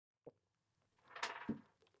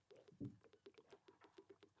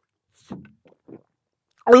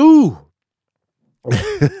Ooh.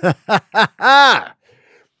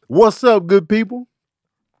 What's up, good people?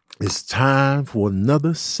 It's time for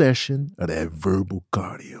another session of that verbal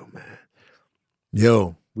cardio, man.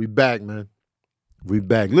 Yo, we back, man. We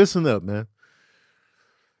back. Listen up, man.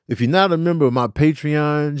 If you're not a member of my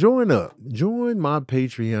Patreon, join up. Join my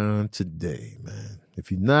Patreon today, man.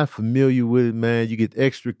 If you're not familiar with it, man, you get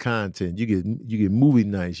extra content. You get movie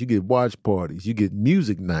nights. You get watch parties. You get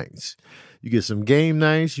music nights. You get some game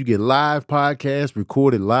nights. You get live podcasts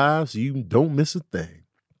recorded live, so you don't miss a thing.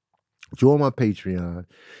 Join my Patreon.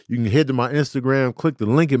 You can head to my Instagram, click the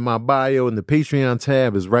link in my bio, and the Patreon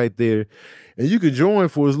tab is right there. And you can join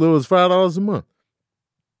for as little as $5 a month.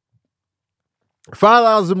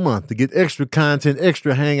 $5 a month to get extra content,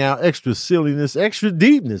 extra hangout, extra silliness, extra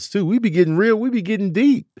deepness, too. We be getting real. We be getting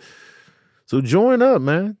deep. So join up,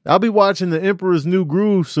 man. I'll be watching The Emperor's New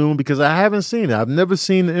Groove soon because I haven't seen it. I've never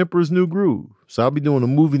seen The Emperor's New Groove. So I'll be doing a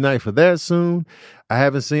movie night for that soon.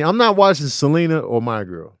 I'm not watching Selena or My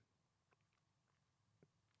Girl.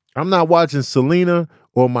 I'm not watching Selena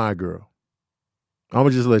or My Girl. I'm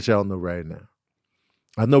going to just let y'all know right now.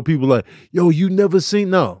 I know people like, yo, you never seen?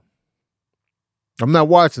 No. I'm not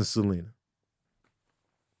watching Selena.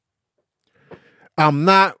 I'm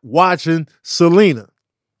not watching Selena.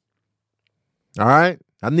 All right?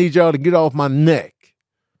 I need y'all to get off my neck.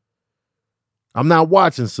 I'm not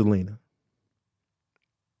watching Selena.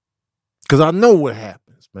 Because I know what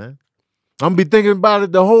happens, man. I'm going to be thinking about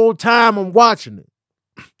it the whole time I'm watching it.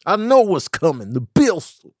 I know what's coming. The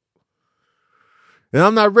bills. And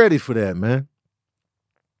I'm not ready for that, man.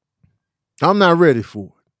 I'm not ready for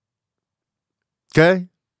it. Okay?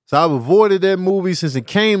 So I've avoided that movie since it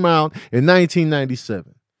came out in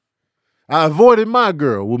 1997. I avoided My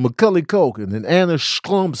Girl with Macaulay Culkin and Anna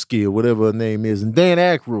Schlumsky or whatever her name is and Dan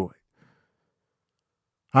Aykroyd.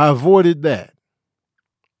 I avoided that.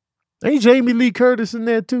 Ain't Jamie Lee Curtis in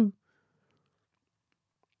there too?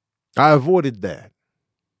 I avoided that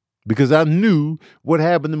because I knew what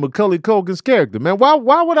happened to Macaulay Culkin's character. Man, why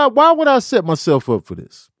would I set myself up for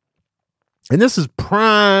this? And this is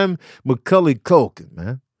prime Macaulay Culkin,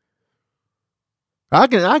 man. I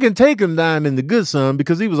can take him down in The Good Son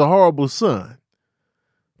because he was a horrible son.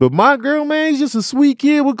 But My Girl, man, he's just a sweet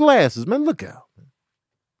kid with glasses. Man, look out.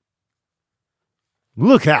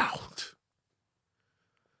 Look out.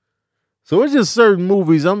 So it's just certain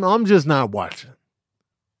movies I'm just not watching.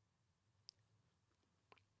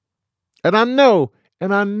 And I know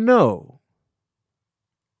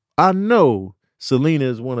Selena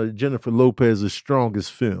is one of Jennifer Lopez's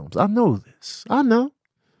strongest films. I know this. I know.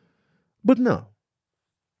 But no.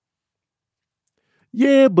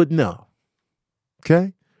 Yeah, but no.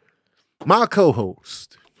 Okay? My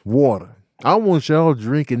co-host, Water. I want y'all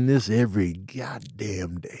drinking this every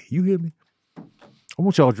goddamn day. You hear me? I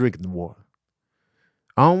want y'all drinking the water.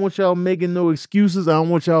 I don't want y'all making no excuses. I don't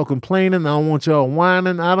want y'all complaining. I don't want y'all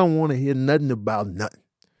whining. I don't want to hear nothing about nothing.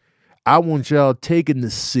 I want y'all taking the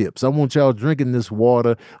sips. I want y'all drinking this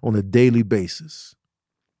water on a daily basis.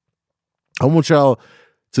 I want y'all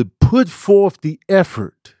to put forth the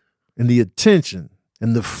effort and the attention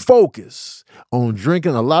and the focus on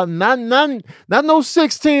drinking a lot, not no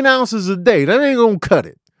 16 ounces a day. That ain't gonna cut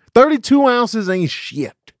it. 32 ounces ain't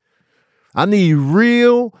shit. I need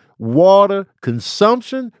real water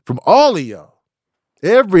consumption from all of y'all.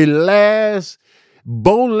 Every last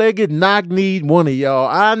bow-legged knock-kneed one of y'all.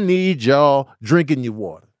 I need y'all drinking your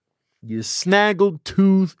water. You snaggled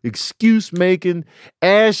tooth, excuse-making,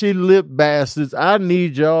 ashy lip bastards. I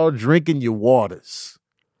need y'all drinking your waters.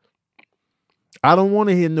 I don't want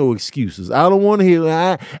to hear no excuses. I don't want to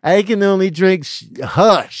hear, I can only drink,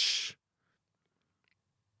 hush.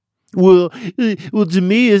 Well, to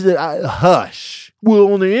me, is hush.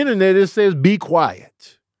 Well, on the internet, it says be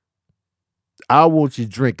quiet. I want you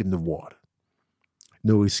drinking the water.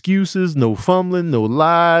 No excuses, no fumbling, no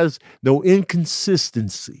lies, no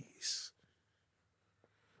inconsistencies.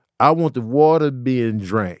 I want the water being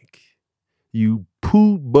drank. You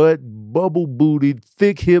poop butt, bubble booted,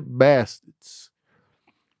 thick hip bastards.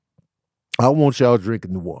 I want y'all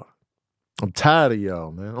drinking the water. I'm tired of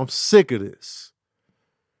y'all, man. I'm sick of this.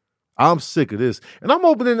 I'm sick of this. And I'm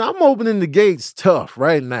opening the gates tough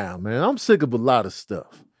right now, man. I'm sick of a lot of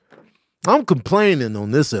stuff. I'm complaining on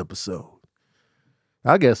this episode.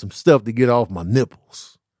 I got some stuff to get off my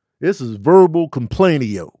nipples. This is verbal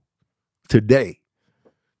complainio today.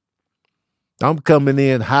 I'm coming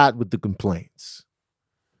in hot with the complaints.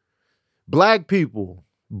 Black people,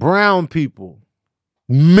 brown people,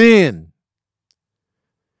 men.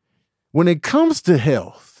 When it comes to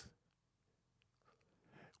health,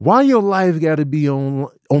 why your life got to be on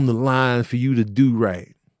the line for you to do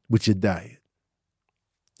right? with your diet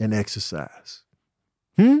and exercise?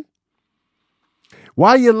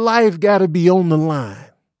 Why your life got to be on the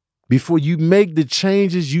line before you make the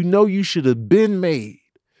changes you know you should have been made?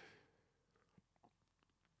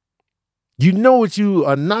 You know what you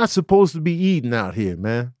are not supposed to be eating out here,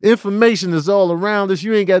 man. Information is all around us.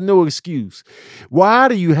 You ain't got no excuse. Why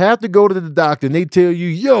do you have to go to the doctor and they tell you,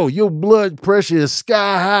 yo, your blood pressure is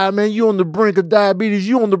sky high, man. You on the brink of diabetes.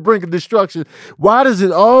 You on the brink of destruction. Why does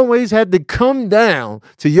it always have to come down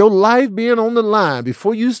to your life being on the line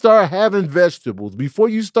before you start having vegetables, before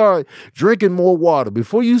you start drinking more water,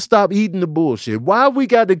 before you stop eating the bullshit? Why we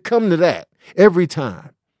got to come to that every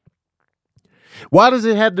time? Why does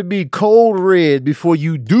it have to be cold red before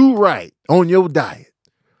you do right on your diet?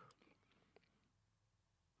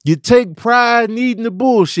 You take pride in eating the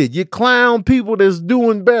bullshit. You clown people that's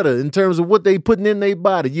doing better in terms of what they putting in their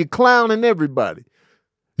body. You're clowning everybody.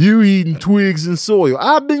 You eating twigs and soil.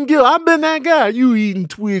 I've been that guy. You eating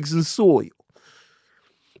twigs and soil.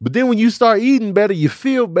 But then when you start eating better, you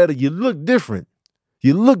feel better. You look different.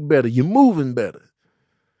 You look better. You're moving better.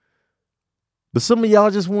 But some of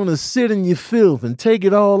y'all just want to sit in your filth and take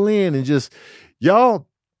it all in and just, y'all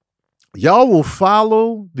will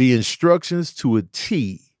follow the instructions to a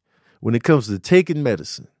T when it comes to taking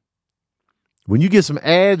medicine. When you get some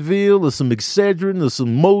Advil or some Excedrin or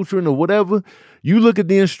some Motrin or whatever, you look at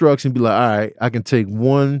the instruction and be like, all right, I can take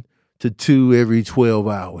 1 to 2 every 12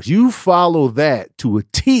 hours. You follow that to a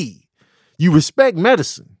T. You respect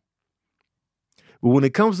medicine. But when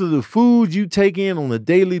it comes to the food you take in on a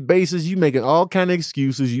daily basis, you making all kind of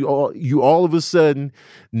excuses. You all of a sudden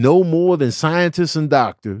know more than scientists and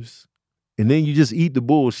doctors. And then you just eat the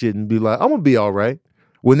bullshit and be like, I'm going to be all right.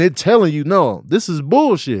 When they're telling you, no, this is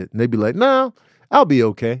bullshit. And they be like, no, I'll be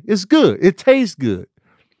okay. It's good. It tastes good.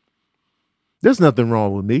 There's nothing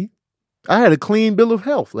wrong with me. I had a clean bill of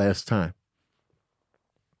health last time.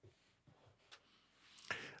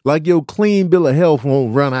 Like your clean bill of health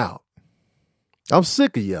won't run out. I'm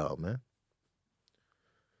sick of y'all, man.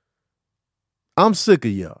 I'm sick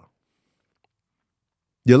of y'all.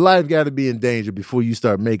 Your life got to be in danger before you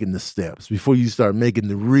start making the steps, before you start making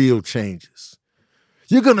the real changes.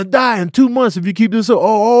 You're going to die in 2 months if you keep this up.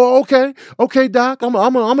 Okay. Okay, doc, I'm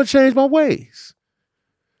going to change my ways.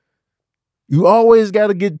 You always got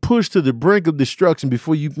to get pushed to the brink of destruction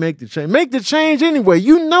before you make the change. Make the change anyway.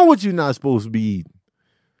 You know what you're not supposed to be eating.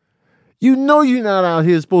 You know you're not out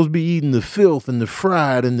here supposed to be eating the filth and the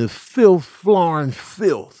fried and the filth-flooring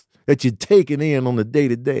filth that you're taking in on the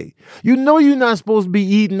day-to-day. You know you're not supposed to be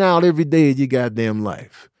eating out every day of your goddamn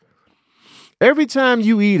life. Every time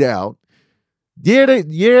you eat out,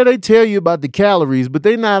 they tell you about the calories, but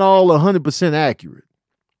they're not all 100% accurate.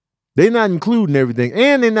 They're not including everything,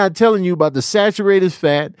 and they're not telling you about the saturated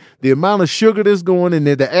fat, the amount of sugar that's going in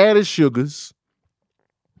there, the added sugars.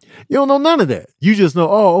 You don't know none of that. You just know,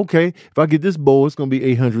 okay, if I get this bowl, it's going to be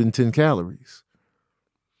 810 calories.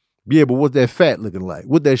 Yeah, but what's that fat looking like?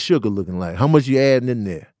 What that sugar looking like? How much you adding in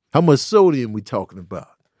there? How much sodium we talking about?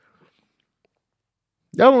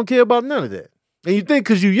 Y'all don't care about none of that. And you think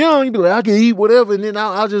because you're young, you be like, I can eat whatever, and then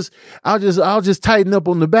I'll just tighten up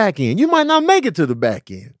on the back end. You might not make it to the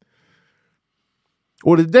back end.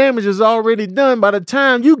 Or the damage is already done by the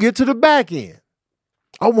time you get to the back end.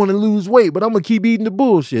 I want to lose weight, but I'm going to keep eating the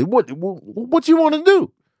bullshit. What you want to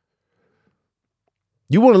do?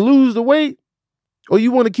 You want to lose the weight? Or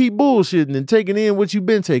you want to keep bullshitting and taking in what you've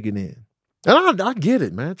been taking in? And I get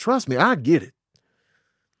it, man. Trust me, I get it.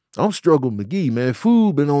 I'm Struggle McGee, man.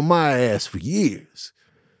 Food been on my ass for years.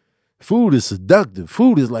 Food is seductive.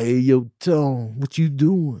 Food is like, hey, yo, Tone, what you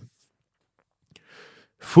doing?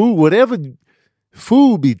 Food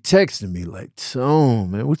be texting me like,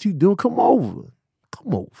 Tone, man, what you doing? Come over.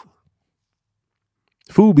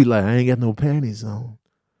 Food be like, I ain't got no panties on.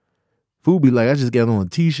 Food be like, I just got on a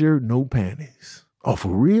t-shirt, no panties. Oh, for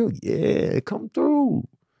real? Yeah, come through.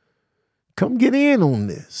 Come get in on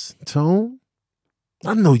this, Tone.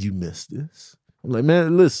 I know you missed this. I'm like,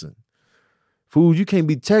 man, listen. Food, you can't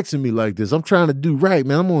be texting me like this. I'm trying to do right,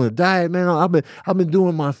 man. I'm on a diet, man. I've been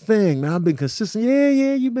doing my thing, man. I've been consistent.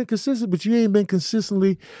 Yeah, you've been consistent, but you ain't been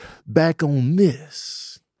consistently back on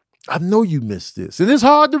this. I know you missed this. And it's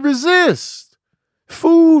hard to resist.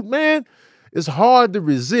 Food, man, it's hard to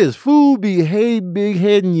resist. Food be big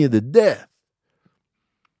heading you to death.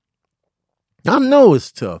 I know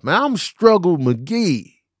it's tough, man. I'm Struggle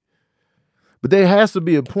McGee. But there has to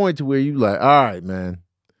be a point to where you like, all right, man,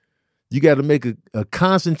 you got to make a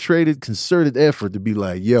concentrated, concerted effort to be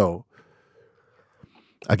like, yo,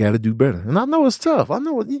 I got to do better. And I know it's tough. I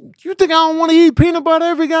know. You think I don't want to eat peanut butter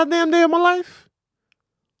every goddamn day of my life?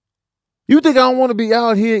 You think I don't want to be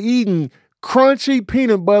out here eating crunchy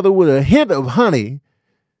peanut butter with a hint of honey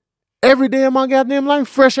every day of my goddamn life,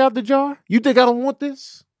 fresh out the jar? You think I don't want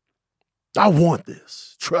this? I want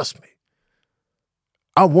this. Trust me.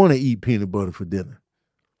 I want to eat peanut butter for dinner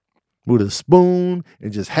with a spoon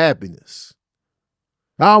and just happiness.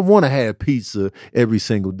 I want to have pizza every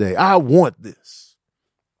single day. I want this.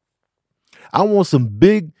 I want some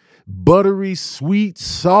big, buttery, sweet,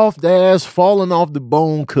 soft ass, falling off the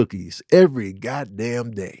bone cookies every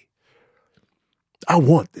goddamn day. I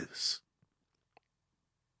want this.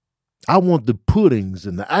 I want the puddings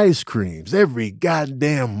and the ice creams every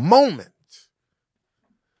goddamn moment.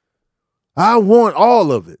 I want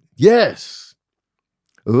all of it. Yes.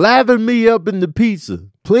 Lather me up in the pizza,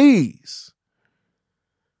 please.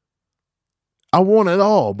 I want it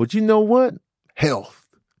all. But you know what? Health.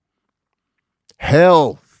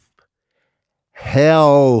 Health.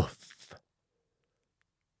 Health.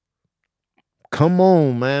 Come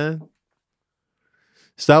on, man.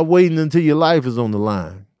 Stop waiting until your life is on the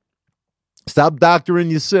line. Stop doctoring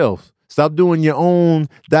yourself. Stop doing your own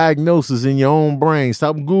diagnosis in your own brain.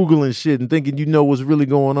 Stop Googling shit and thinking you know what's really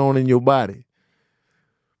going on in your body.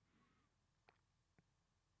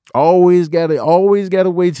 Always gotta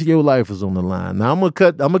wait till your life is on the line. Now I'm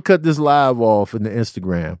gonna cut this live off in the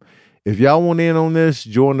Instagram. If y'all want in on this,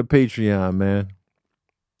 join the Patreon, man.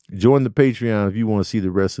 Join the Patreon if you want to see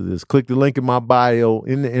the rest of this. Click the link in my bio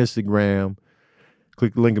in the Instagram.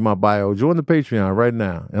 Click the link in my bio. Join the Patreon right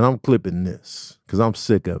now. And I'm clipping this because I'm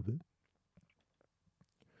sick of it.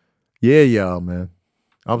 Yeah, y'all, man.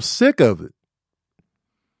 I'm sick of it.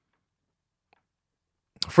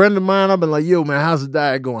 A friend of mine, I've been like, yo, man, how's the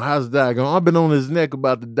diet going? I've been on his neck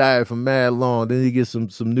about the diet for mad long. Then he gets some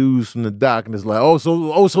news from the doc, and it's like,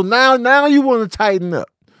 so now you want to tighten up.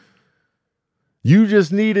 You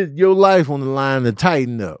just needed your life on the line to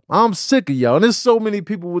tighten up. I'm sick of y'all. And there's so many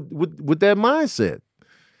people with that mindset.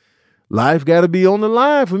 Life got to be on the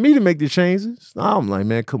line for me to make the changes. I'm like,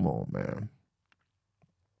 man, come on, man.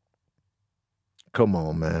 Come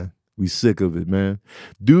on, man. We sick of it, man.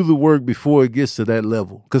 Do the work before it gets to that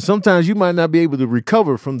level. Because sometimes you might not be able to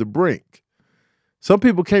recover from the brink. Some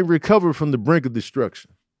people can't recover from the brink of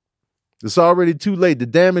destruction. It's already too late. The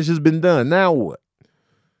damage has been done. Now what?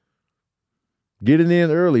 Get it in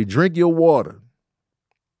early. Drink your water.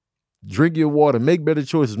 Drink your water. Make better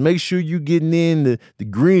choices. Make sure you're getting in the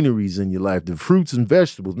greeneries in your life, the fruits and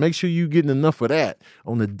vegetables. Make sure you're getting enough of that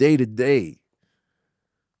on the day-to-day.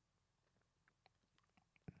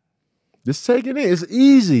 Just take it in. It's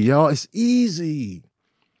easy, y'all. It's easy.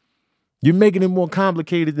 You're making it more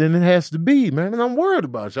complicated than it has to be, man. And I'm worried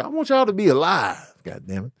about y'all. I want y'all to be alive. God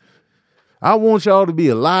damn it. I want y'all to be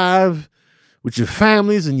alive with your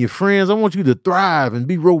families and your friends. I want you to thrive and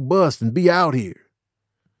be robust and be out here.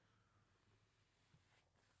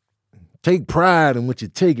 Take pride in what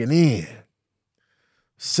you're taking in.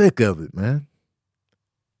 Sick of it, man.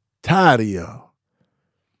 Tired of y'all.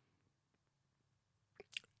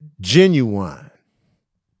 Ginuwine.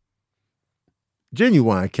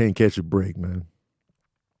 Ginuwine can't catch a break, man.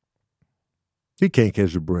 He can't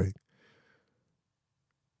catch a break.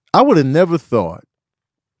 I would have never thought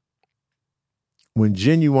when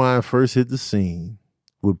Ginuwine first hit the scene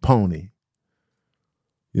with Pony,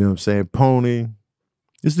 you know what I'm saying? Pony,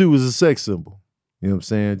 this dude was a sex symbol. You know what I'm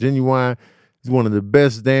saying? Ginuwine is one of the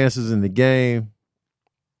best dancers in the game.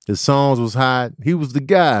 His songs was hot. He was the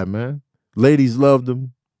guy, man. Ladies loved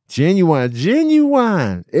him.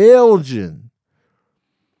 Ginuwine, Elgin.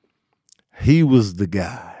 He was the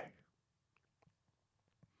guy.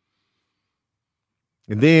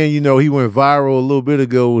 And then, you know, he went viral a little bit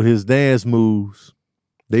ago with his dance moves.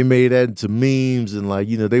 They made that into memes and like,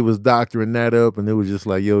 you know, they was doctoring that up and it was just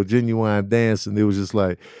like, yo, Ginuwine dancing. It was just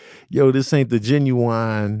like, yo, this ain't the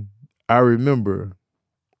Ginuwine I remember,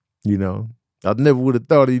 you know. I never would have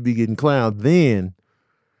thought he'd be getting clowned then.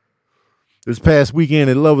 This past weekend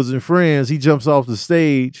at Lovers and Friends, he jumps off the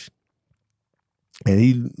stage and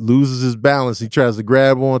he loses his balance. He tries to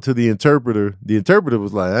grab onto the interpreter. The interpreter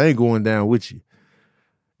was like, I ain't going down with you.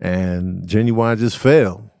 And Ginuwine just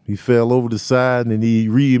fell. He fell over the side and then he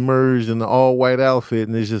reemerged in the all-white outfit.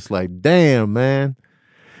 And it's just like, damn, man.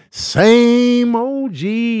 Same OG.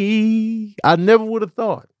 I never would have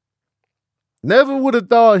thought. Never would have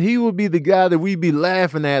thought he would be the guy that we'd be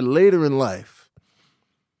laughing at later in life.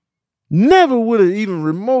 Never would have even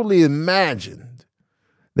remotely imagined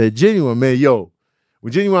that Ginuwine, man, yo,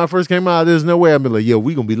 when Ginuwine first came out, there's no way I'd be like, yo,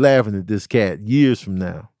 we going to be laughing at this cat years from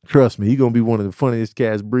now. Trust me, he going to be one of the funniest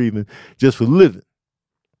cats breathing just for living.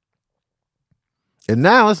 And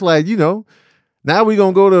now it's like, you know, Now we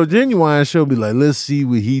gonna go to a Ginuwine show and be like, let's see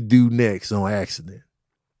what he do next on accident.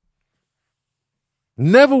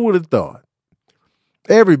 Never would have thought.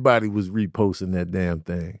 Everybody was reposting that damn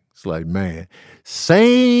thing. It's like, man,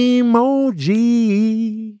 same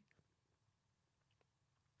OG.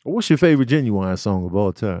 What's your favorite Ginuwine song of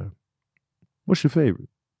all time? What's your favorite?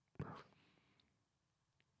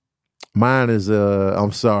 Mine is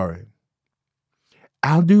I'm sorry.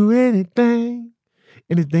 I'll do anything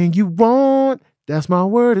you want. That's my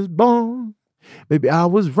word is born. Maybe I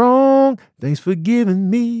was wrong. Thanks for giving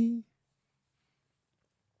me.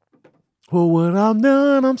 For what I've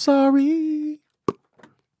done, I'm sorry.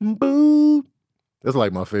 Boo. That's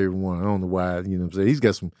like my favorite one. I don't know why, you know what I'm saying? He's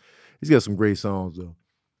got some great songs though.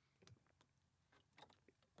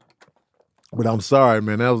 But I'm sorry,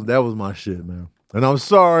 man. That was my shit, man. And I'm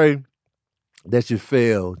sorry that you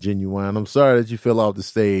fell, Ginuwine. I'm sorry that you fell off the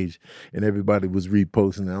stage and everybody was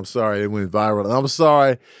reposting it. I'm sorry it went viral. I'm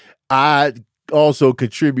sorry I also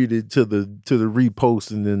contributed to the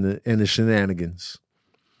reposting and the shenanigans.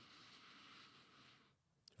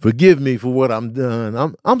 Forgive me for what I'm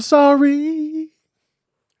done. I'm sorry.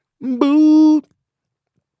 Boo.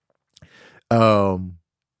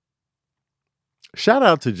 Shout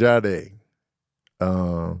out to Jade.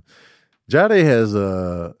 Jade has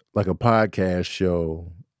a podcast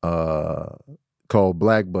show called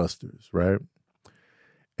Blackbusters, right?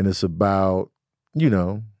 And it's about,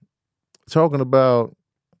 talking about,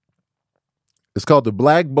 it's called the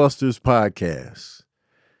Blackbusters Podcast.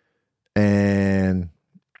 And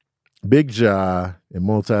Big Ja and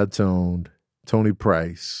Multi-Toned, Tony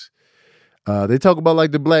Price, they talk about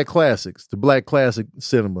like the black classics, the black classic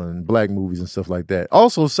cinema and black movies and stuff like that.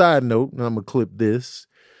 Also, side note, and I'm going to clip this,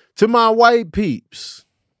 to my white peeps,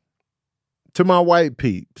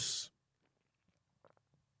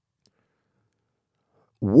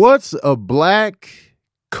 what's a black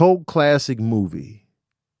cult classic movie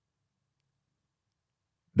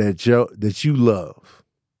that you love?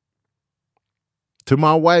 To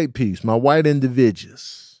my white peeps, my white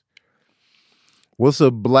individuals, what's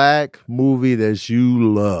a black movie that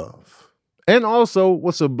you love? And also,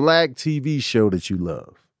 what's a black TV show that you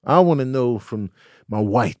love? I want to know from my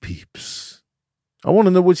white peeps. I want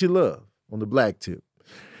to know what you love on the black tip.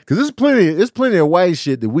 Because there's plenty of white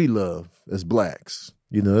shit that we love as blacks.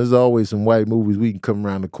 There's always some white movies we can come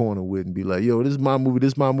around the corner with and be like, yo, this is my movie,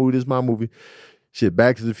 this is my movie, this is my movie. Shit,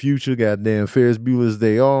 Back to the Future, goddamn Ferris Bueller's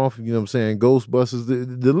Day Off, you know what I'm saying? Ghostbusters,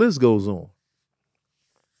 the list goes on.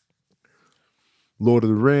 Lord of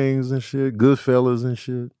the Rings and shit, Goodfellas and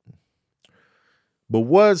shit. But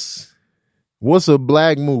what's a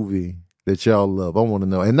black movie that y'all love? I want to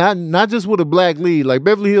know. And not just with a black lead, like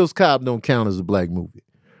Beverly Hills Cop don't count as a black movie.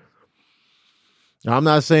 I'm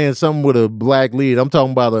not saying something with a black lead. I'm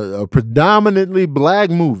talking about a predominantly black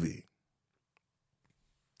movie.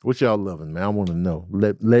 What y'all loving, man? I want to know.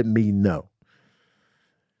 Let me know.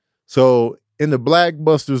 So in the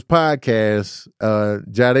Blackbusters podcast,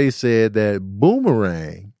 Jade said that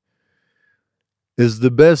Boomerang is the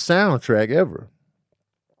best soundtrack ever.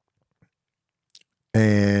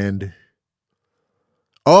 And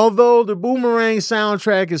although the Boomerang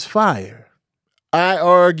soundtrack is fire, I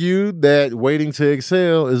argued that Waiting to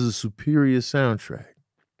Exhale is a superior soundtrack.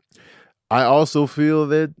 I also feel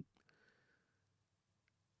that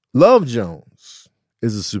Love Jones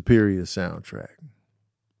is a superior soundtrack.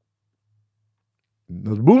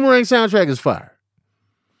 The Boomerang soundtrack is fire.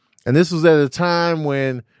 And this was at a time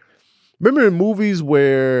when, remember in movies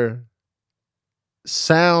where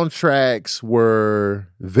soundtracks were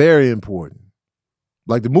very important?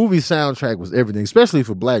 Like the movie soundtrack was everything, especially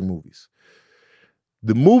for black movies.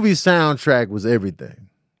 The movie soundtrack was everything.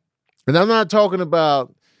 And I'm not talking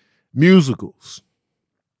about musicals.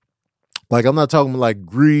 Like, I'm not talking like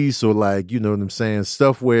Grease or like, you know what I'm saying,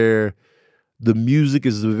 stuff where the music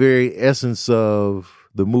is the very essence of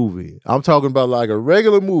the movie. I'm talking about like a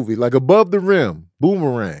regular movie, like Above the Rim,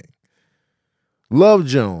 Boomerang, Love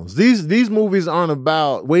Jones. These movies aren't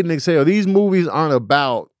about Waiting to Exhale. These movies aren't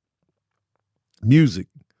about music.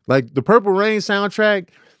 Like the Purple Rain soundtrack,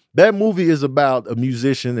 that movie is about a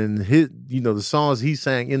musician and the songs he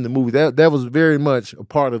sang in the movie. That was very much a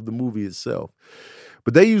part of the movie itself.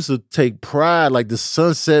 But they used to take pride, like the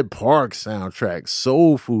Sunset Park soundtrack,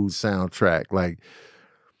 Soul Food soundtrack, like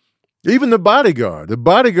even The Bodyguard. The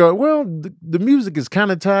Bodyguard, well, the music is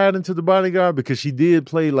kind of tied into The Bodyguard because she did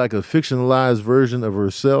play like a fictionalized version of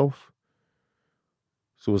herself.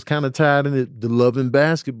 So it's kind of tied in it. The Love and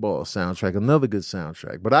Basketball soundtrack, another good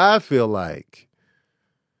soundtrack. But I feel like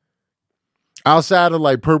outside of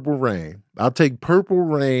like Purple Rain, I'll take Purple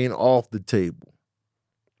Rain off the table.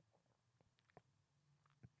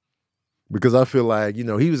 because I feel like, you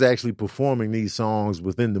know, he was actually performing these songs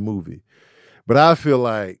within the movie. But I feel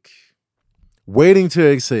like Waiting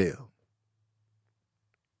to Exhale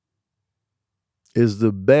is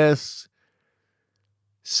the best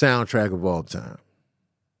soundtrack of all time.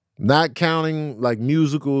 Not counting like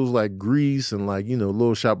musicals like Grease and like, you know,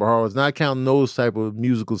 Little Shop of Horrors, not counting those type of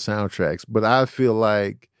musical soundtracks. But I feel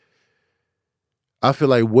like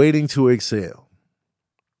Waiting to Exhale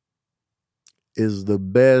is the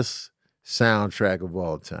best soundtrack of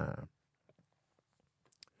all time.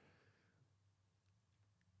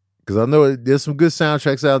 Because I know there's some good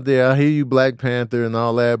soundtracks out there. I hear you, Black Panther and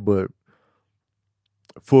all that, but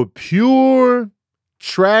for pure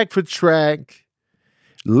track for track,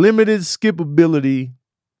 limited skippability,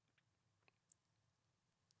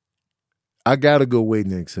 I gotta go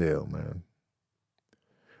Waiting to Exhale, man.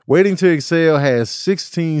 Waiting to Exhale has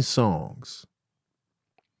 16 songs.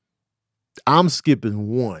 I'm skipping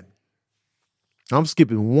one. I'm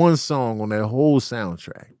skipping one song on that whole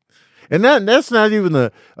soundtrack. And that's not even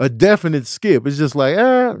a definite skip. It's just like,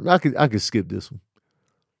 I could skip this one.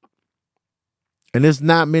 And there's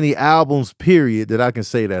not many albums, period, that I can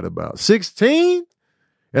say that about. 16?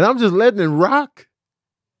 And I'm just letting it rock?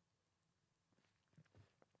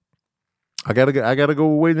 I gotta go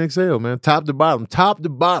with Waiting to Exhale, man. Top to bottom. Top to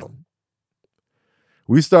bottom.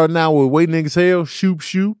 We starting out with Waiting to Exhale, Shoop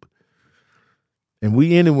Shoop. And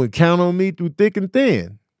we ending with Count on Me Through Thick and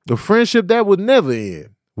Thin. A friendship that would never end.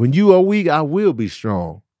 When you are weak, I will be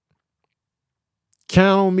strong.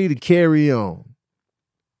 Count on me to carry on.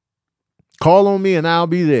 Call on me and I'll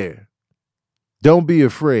be there. Don't be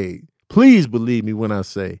afraid. Please believe me when I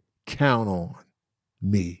say, count on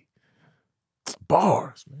me.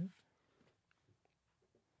 Bars, man.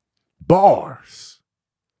 Bars.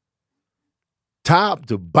 Top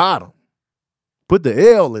to bottom. Put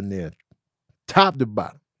the L in there. Top to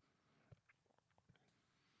bottom.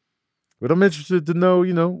 But I'm interested to know,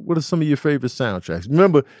 you know, what are some of your favorite soundtracks?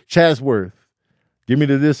 Remember, Chatsworth, give me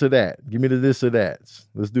the this or that. Give me the this or that.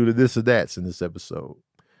 Let's do the this or that's in this episode.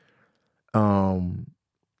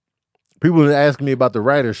 People are asking me about the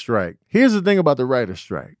writer's strike. Here's the thing about the writer's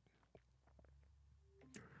strike.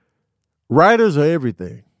 Writers are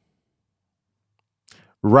everything.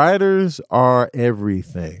 Writers are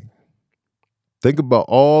everything. Think about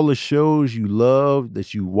all the shows you love,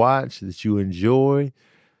 that you watch, that you enjoy.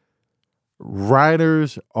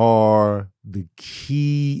 Writers are the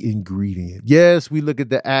key ingredient. Yes, we look at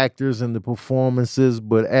the actors and the performances,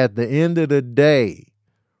 but at the end of the day,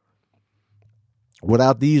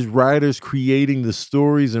 without these writers creating the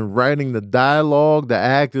stories and writing the dialogue, the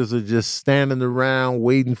actors are just standing around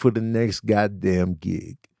waiting for the next goddamn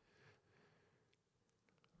gig.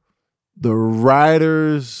 The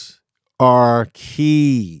writers are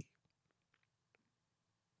key.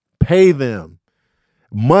 Pay them.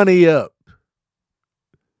 Money up.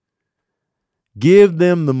 Give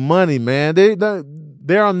them the money, man.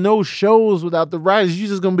 There are no shows without the writers. You're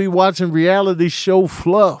just going to be watching reality show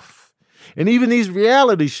fluff. And even these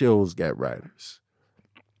reality shows got writers.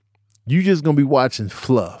 You just going to be watching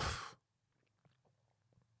fluff.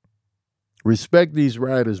 Respect these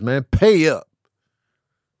writers, man. Pay up.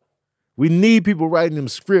 We need people writing them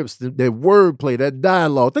scripts, that wordplay, that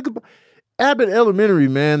dialogue. Think about Abbott Elementary,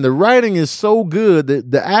 man. The writing is so good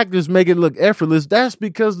that the actors make it look effortless. That's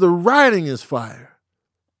because the writing is fire.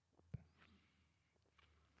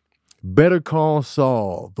 Better Call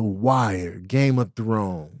Saul, The Wire, Game of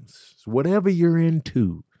Thrones, whatever you're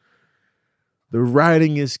into. The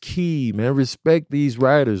writing is key, man. Respect these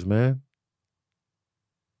writers, man.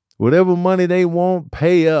 Whatever money they want,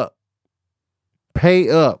 pay up. Pay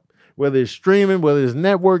up. Whether it's streaming, whether it's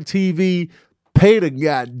network TV, pay the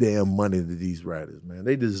goddamn money to these writers, man.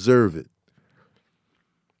 They deserve it.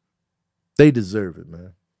 They deserve it,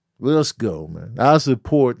 man. Let's go, man. I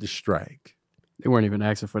support the strike. They weren't even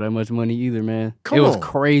asking for that much money either, man. Come it was on.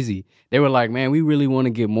 crazy. They were like, man, we really want to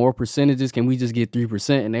get more percentages. Can we just get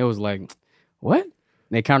 3%? And they was like, what? And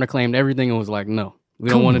they counterclaimed everything and was like, no, we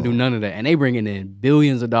don't want to do none of that. And they bringing in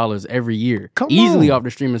billions of dollars every year. Easily off the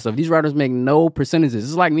streaming stuff. These writers make no percentages.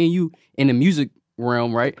 It's like me and you in the music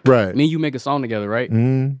realm, right? Right. Me and you make a song together, right?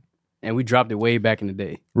 Mm. And we dropped it way back in the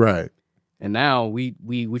day. Right. And now we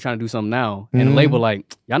trying to do something now. And the label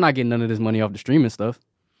like, y'all not getting none of this money off the streaming stuff.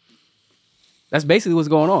 That's basically what's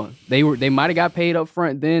going on. They might have got paid up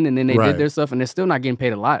front then, and then they did their stuff, and they're still not getting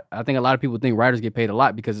paid a lot. I think a lot of people think writers get paid a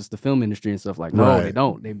lot because it's the film industry and stuff like that. No, they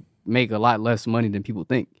don't. They make a lot less money than people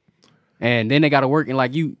think. And then they got to work in,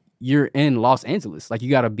 like, you're in Los Angeles. Like, you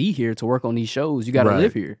got to be here to work on these shows. You got to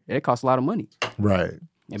live here. It costs a lot of money. Right.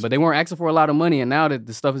 Yeah, but they weren't asking for a lot of money, and now that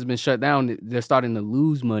the stuff has been shut down, they're starting to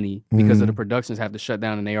lose money because of the productions have to shut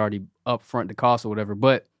down, and they already upfront the cost or whatever.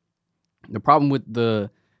 But the problem with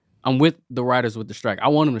I'm with the writers with the strike. I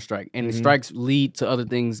want them to strike, and the strikes lead to other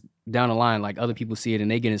things down the line. Like other people see it and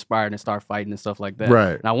they get inspired and start fighting and stuff like that.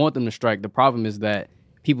 Right. And I want them to strike. The problem is that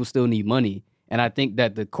people still need money, and I think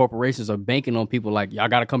that the corporations are banking on people like y'all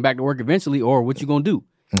got to come back to work eventually, or what you gonna do?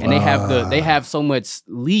 And they have so much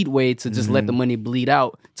leadway to just let the money bleed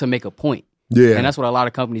out to make a point. Yeah. And that's what a lot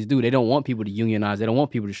of companies do. They don't want people to unionize. They don't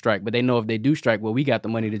want people to strike. But they know if they do strike, well, we got the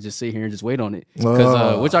money to just sit here and just wait on it.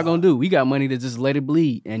 Because what y'all gonna do? We got money to just let it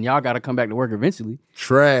bleed. And y'all got to come back to work eventually.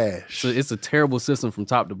 Trash. So it's a terrible system from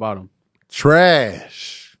top to bottom.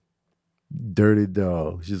 Trash. Dirty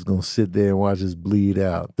dog. Just gonna sit there and watch us bleed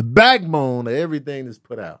out. The backbone of everything that's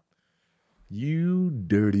put out. You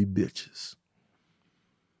dirty bitches.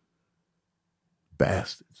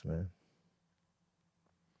 Bastards, man.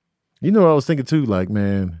 You know what I was thinking too? Like,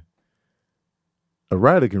 man, a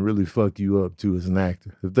writer can really fuck you up too as an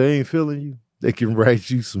actor. If they ain't feeling you, they can write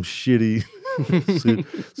you some shitty,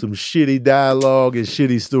 some shitty dialogue and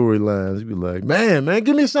shitty storylines. You be like, man,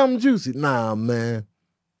 give me something juicy. Nah, man,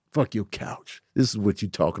 fuck your couch. This is what you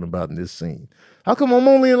talking about in this scene. How come I'm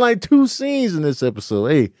only in like 2 scenes in this episode?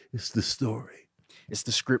 Hey, it's the story. It's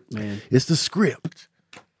the script, man. It's the script.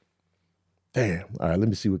 Damn. All right, let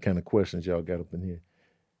me see what kind of questions y'all got up in here.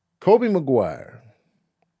 Kobe Maguire.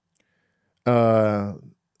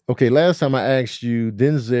 Okay, last time I asked you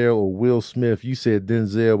Denzel or Will Smith, you said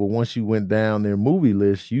Denzel, but once you went down their movie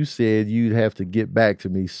list, you said you'd have to get back to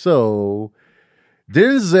me. So,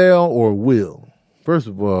 Denzel or Will? First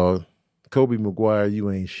of all, Kobe Maguire,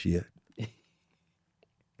 you ain't shit.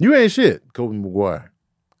 You ain't shit, Kobe Maguire.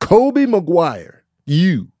 Kobe Maguire,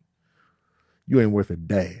 you ain't worth a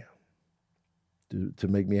damn to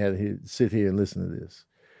make me have to sit here and listen to this.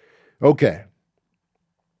 Okay.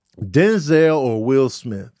 Denzel or Will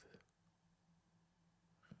Smith?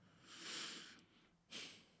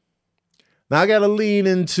 Now I got to lean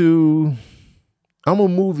into, I'm a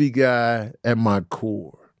movie guy at my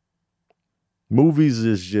core. Movies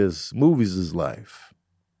is life.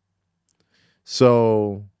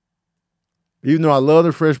 So, even though I love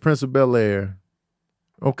the Fresh Prince of Bel-Air,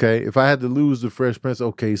 okay, if I had to lose the Fresh Prince,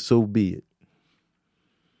 okay, so be it.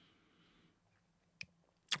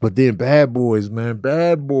 But then Bad Boys, man.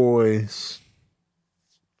 Bad Boys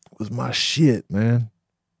was my shit, man.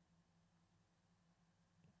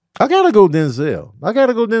 I gotta go Denzel. I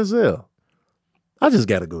just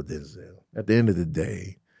gotta go Denzel. At the end of the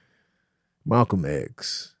day, Malcolm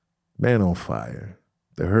X, Man on Fire,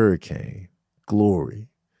 The Hurricane, Glory,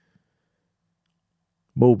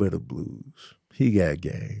 Mo Better Blues, He Got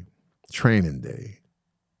Game, Training Day,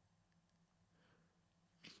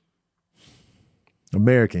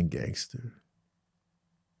 American Gangster,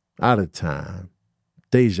 Out of Time,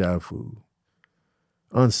 Deja Vu,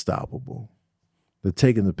 Unstoppable, The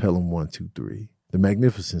Taking the Pelham 1, 2, 3, The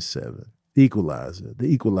Magnificent Seven, Equalizer, The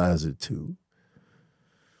Equalizer 2,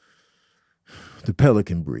 The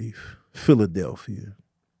Pelican Brief, Philadelphia,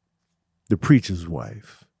 The Preacher's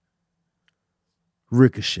Wife,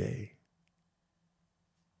 Ricochet,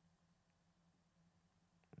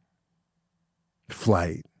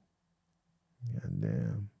 Flight.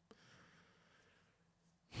 Goddamn.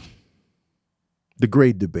 The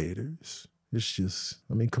Great Debaters. It's just,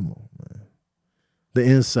 I mean, come on, man. The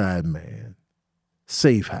Inside Man.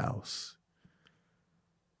 Safe House.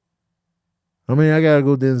 I mean, I gotta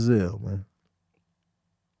go Denzel, man.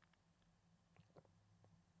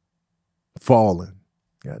 Fallen.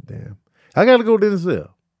 Goddamn. I gotta go Denzel.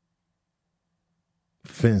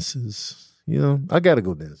 Fences. You know, I gotta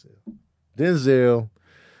go Denzel. Denzel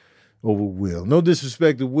over Will. No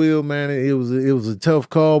disrespect to Will, man. It was a tough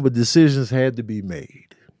call, but decisions had to be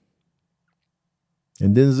made.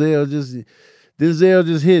 And Denzel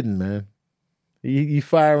just hitting, man. He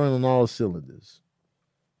firing on all cylinders.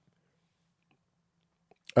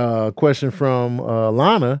 Question from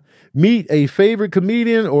Lana. Meet a favorite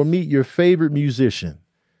comedian or meet your favorite musician?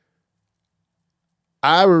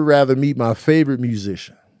 I would rather meet my favorite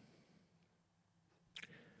musician.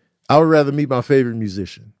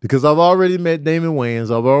 Because I've already met Damon Wayans.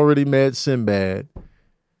 I've already met Sinbad.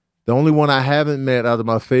 The only one I haven't met out of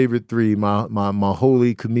my favorite 3, my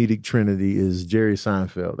holy comedic trinity, is Jerry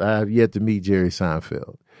Seinfeld. I have yet to meet Jerry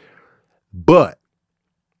Seinfeld. But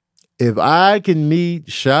if I can meet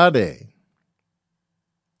Sade,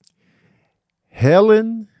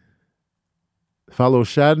 Helen, follow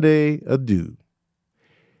Sade Adu.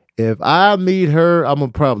 If I meet her, I'm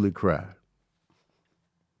going to probably cry.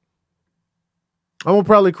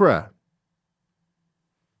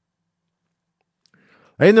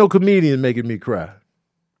 Ain't no comedian making me cry.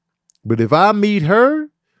 But if I meet her,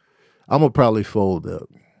 I'm going to probably fold up.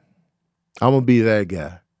 I'm going to be that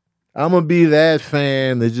guy. I'm going to be that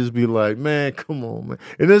fan that just be like, man, come on, man.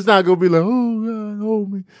 And it's not going to be like, oh, God,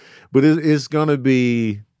 hold me. But it's going to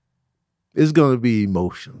be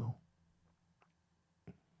emotional.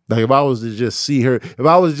 Like if I was to just see her, if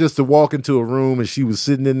I was just to walk into a room and she was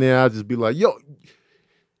sitting in there, I'd just be like,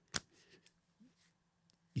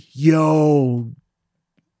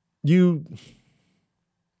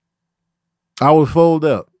 I would fold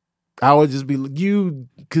up. I would just be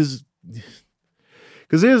because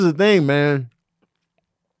here's the thing, man.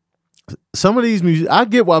 Some of these I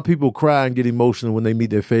get why people cry and get emotional when they meet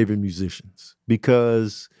their favorite musicians,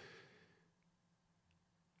 because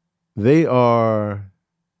we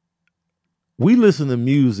listen to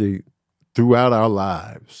music throughout our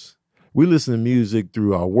lives. We listen to music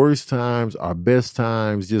through our worst times, our best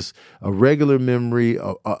times, just a regular memory,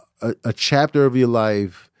 a chapter of your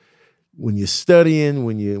life. When you're studying,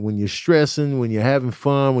 when you're stressing, when you're having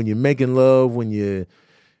fun, when you're making love, when you're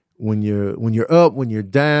up, when you're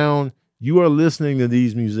down, you are listening to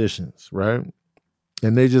these musicians, right?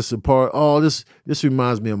 And they just this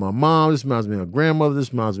reminds me of my mom, this reminds me of my grandmother,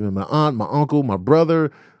 this reminds me of my aunt, my uncle, my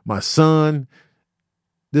brother, my son.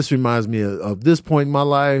 This reminds me of this point in my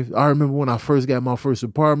life. I remember when I first got my first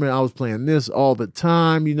apartment, I was playing this all the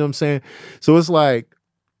time, you know what I'm saying? So it's like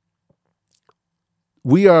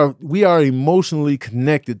we are emotionally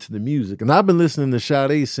connected to the music. And I've been listening to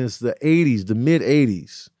Sade since the 80s, the mid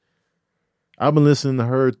 80s. I've been listening to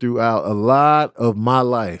her throughout a lot of my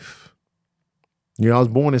life. You know, I was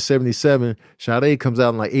born in 77. Sade comes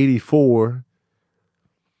out in like 84.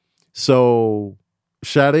 So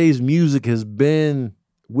Sade's music has been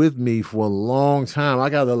with me for a long time. I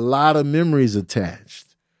got a lot of memories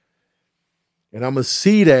attached. And I'm going to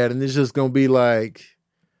see that, and it's just going to be like,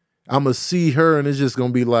 I'm going to see her, and it's just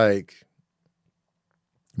going to be like,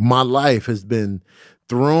 my life has been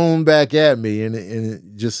thrown back at me, and it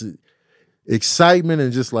just excitement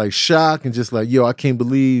and just like shock and just like, yo, I can't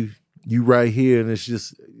believe you right here. And it's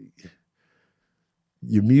just,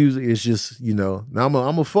 your music is just, you know, now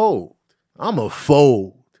I'm a fold. I'm a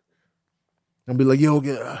fold. I'll be like, yo,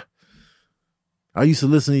 I used to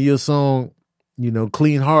listen to your song, you know,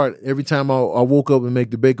 Clean Heart. Every time I woke up and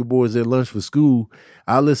make the Baker Boys their lunch for school,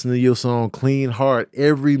 I listened to your song Clean Heart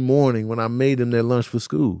every morning when I made them their lunch for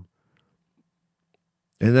school.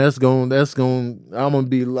 And I'm gonna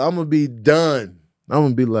be done. I'm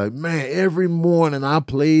gonna be like, man, every morning I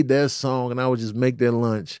played that song and I would just make their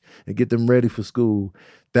lunch and get them ready for school.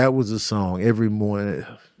 That was a song every morning.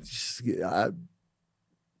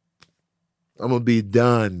 I'm gonna be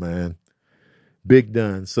done, man. Big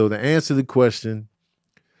done. So to answer the question,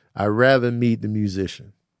 I'd rather meet the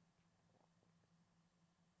musician.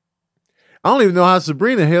 I don't even know how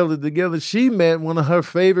Sabrina held it together. She met one of her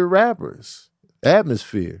favorite rappers,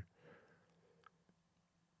 Atmosphere.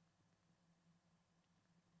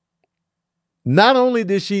 Not only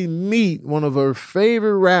did she meet one of her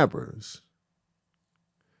favorite rappers,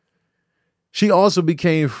 she also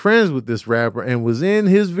became friends with this rapper and was in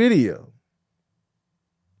his video.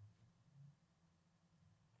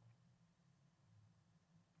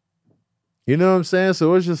 You know what I'm saying?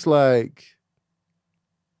 So it's just like,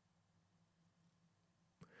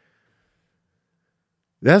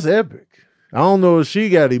 that's epic. I don't know if she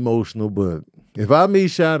got emotional, but if I meet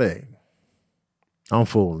Sade, I'm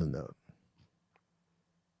folding up.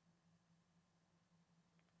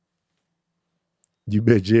 You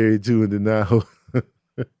bet Jerry too in denial.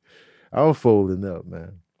 I'm folding up,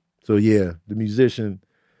 man. So yeah,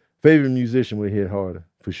 favorite musician would hit harder,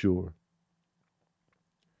 for sure.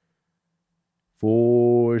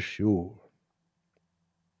 For sure.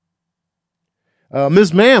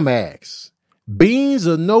 Miss Ma'am asks, beans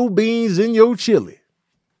or no beans in your chili?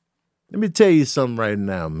 Let me tell you something right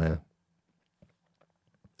now, man.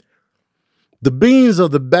 The beans are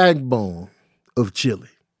the backbone of chili.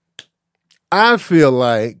 I feel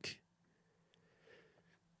like,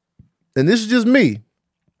 and this is just me,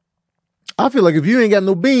 I feel like if you ain't got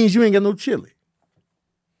no beans, you ain't got no chili.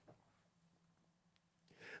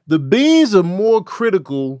 The beans are more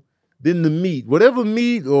critical than the meat. Whatever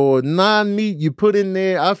meat or non-meat you put in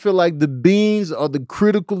there, I feel like the beans are the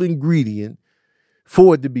critical ingredient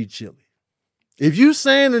for it to be chili. If you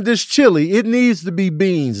saying that this chili, it needs to be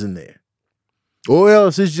beans in there. Or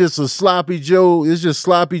else it's just a sloppy Joe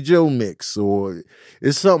mix, or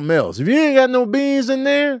it's something else. If you ain't got no beans in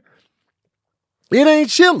there, it ain't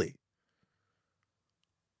chili.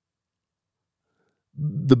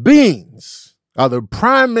 The beans are the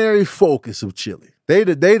primary focus of chili. They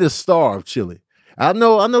the star of chili. I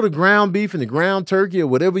know the ground beef and the ground turkey or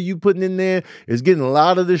whatever you putting in there is getting a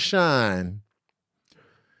lot of the shine.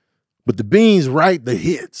 But the Beans write the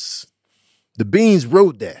hits. The Beans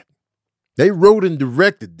wrote that. They wrote and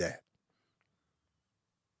directed that.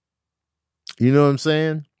 You know what I'm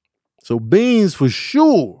saying? So beans for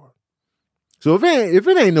sure. So if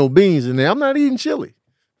it ain't no beans in there, I'm not eating chili.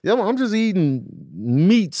 I'm just eating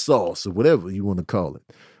meat sauce or whatever you want to call it.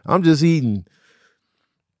 I'm just eating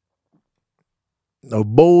a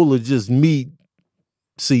bowl of just meat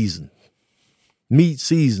seasonings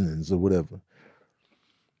or whatever.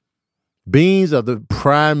 Beans are the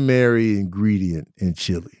primary ingredient in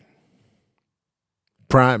chili.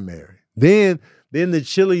 Primary. Then the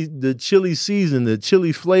chili season, the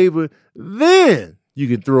chili flavor, then you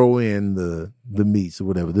can throw in the meats or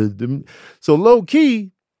whatever. So low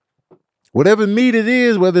key, whatever meat it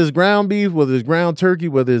is, whether it's ground beef, whether it's ground turkey,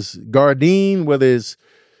 whether it's Gardein, whether it's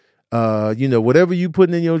whatever you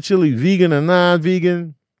putting in your chili, vegan or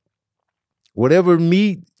non-vegan, whatever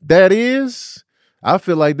meat that is, I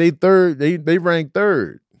feel like they rank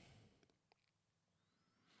third.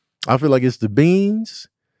 I feel like it's the beans,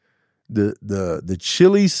 the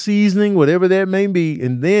chili seasoning, whatever that may be,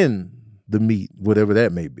 and then the meat, whatever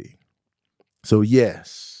that may be. So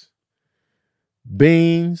yes,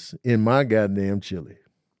 beans in my goddamn chili,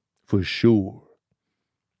 for sure.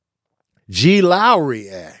 G. Lowry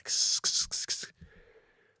asks,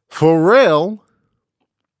 Pharrell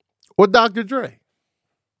or Dr. Dre?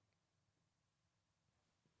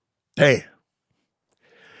 Damn.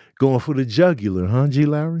 Going for the jugular, huh, G.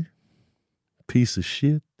 Lowry? Piece of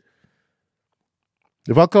shit.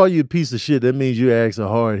 If I call you a piece of shit, that means you ask a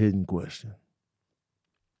hard-hitting question.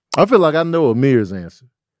 I feel like I know Amir's answer.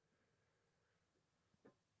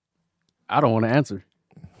 I don't want to answer.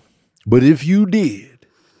 But if you did,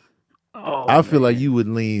 I feel like you would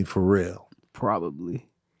lean Pharrell. Probably.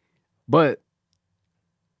 But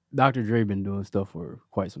Dr. Dre been doing stuff for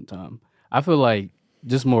quite some time. I feel like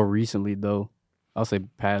just more recently, though, I'll say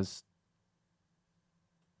past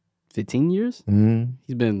 15 years,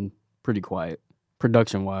 he's been pretty quiet,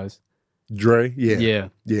 production-wise. Dre? Yeah.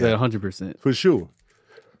 Yeah. 100%. For sure.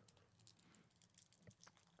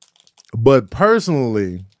 But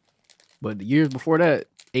personally... But the years before that,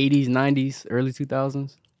 80s, 90s, early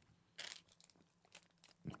 2000s,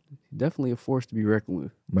 definitely a force to be reckoned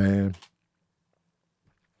with. Man.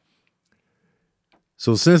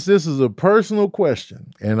 So since this is a personal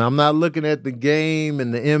question, and I'm not looking at the game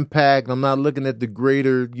and the impact, I'm not looking at the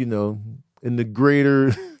greater, in the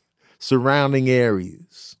greater surrounding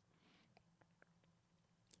areas.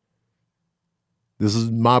 This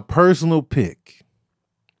is my personal pick.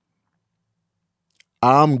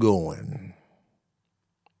 I'm going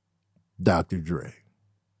Dr. Dre.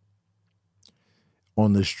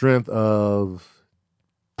 On the strength of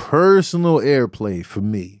personal airplay for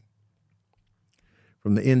me.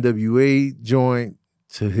 From the NWA joint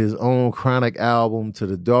to his own Chronic album, to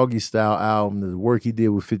the Doggy Style album, to the work he did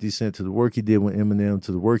with 50 Cent, to the work he did with Eminem,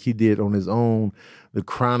 to the work he did on his own, the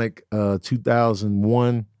Chronic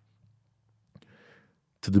 2001,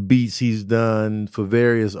 to the beats he's done for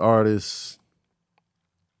various artists.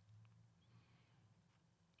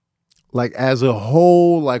 Like as a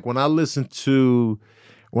whole, like when I listen to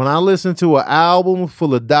an album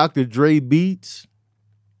full of Dr. Dre beats,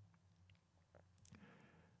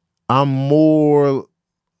 I'm more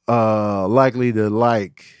likely to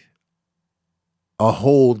like a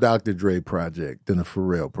whole Dr. Dre project than a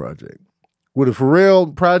Pharrell project. With a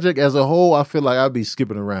Pharrell project as a whole, I feel like I'd be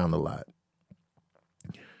skipping around a lot.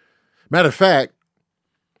 Matter of fact,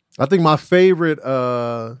 I think my favorite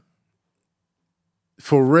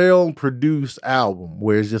Pharrell produced album,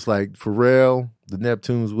 where it's just like Pharrell, the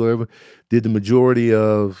Neptunes, whatever, did the majority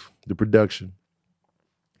of the production,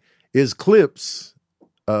 is Clips.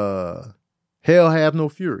 Hell Have No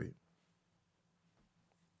Fury.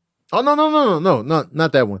 Oh, no,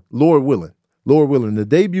 not that one. Lord Willing, the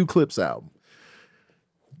debut Clips album.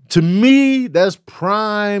 To me, that's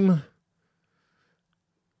prime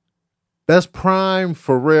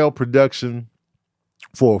Pharrell production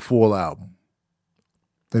for a full album.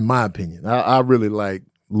 In my opinion, I really like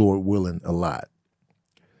Lord Willing a lot.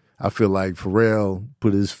 I feel like Pharrell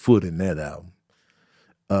put his foot in that album.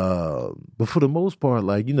 But for the most part,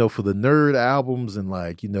 like, for the nerd albums and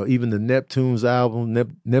like, even the Neptunes album,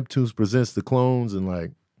 Neptunes Presents the Clones, and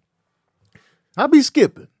like, I'll be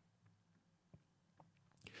skipping.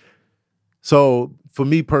 So for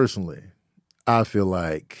me personally, I feel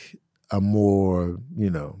like I'm more,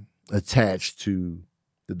 attached to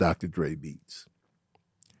the Dr. Dre beats.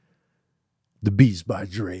 The beats by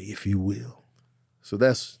Dre, if you will. So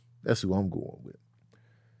that's who I'm going with.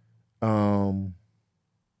 Let's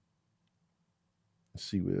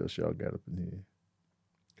see what else y'all got up in here.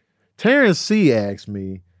 Terrence C asked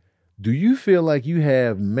me, do you feel like you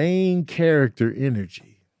have main character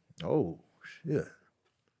energy? Oh, shit.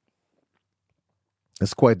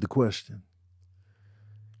 That's quite the question.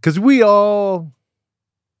 Because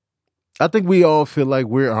I think we all feel like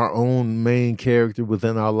we're our own main character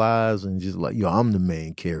within our lives and just like, yo, I'm the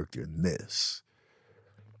main character in this.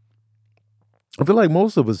 I feel like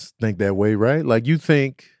most of us think that way, right? Like you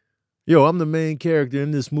think, yo, I'm the main character in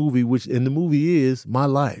this movie, which in the movie is my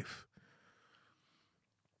life.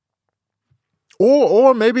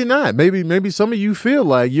 Or maybe not. Maybe some of you feel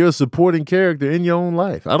like you're a supporting character in your own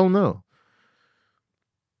life. I don't know.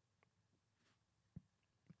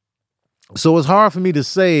 So it's hard for me to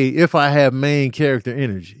say if I have main character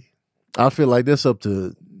energy. I feel like that's up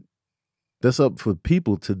for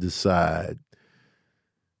people to decide.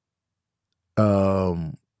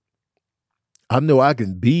 I know I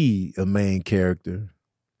can be a main character,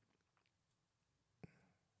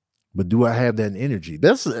 but do I have that energy?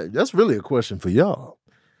 That's really a question for y'all.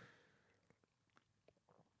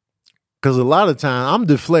 Because a lot of time I'm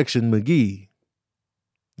Deflection McGee.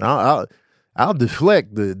 I'll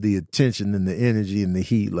deflect the attention and the energy and the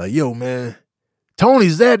heat. Like, yo, man,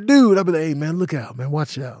 Tony's that dude. I'll be like, hey, man, look out, man,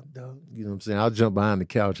 watch out, dog. You know what I'm saying? I'll jump behind the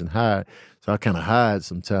couch and hide. So I kind of hide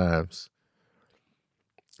sometimes.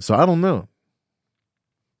 So I don't know.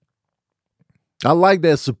 I like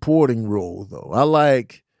that supporting role, though. I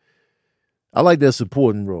like that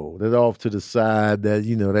supporting role. That off to the side, that,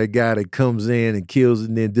 you know, that guy that comes in and kills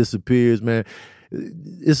and then disappears, man.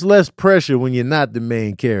 It's less pressure when you're not the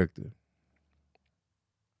main character.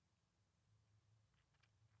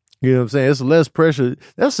 You know what I'm saying? It's less pressure.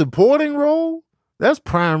 That supporting role, that's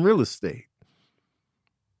prime real estate.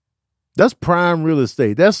 That's prime real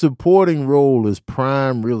estate. That supporting role is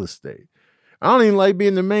prime real estate. I don't even like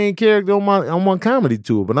being the main character on my comedy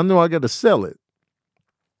tour, but I know I got to sell it.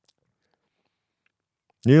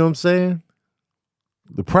 You know what I'm saying?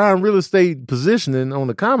 The prime real estate positioning on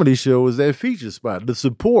the comedy show is that feature spot, the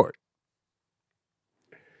support.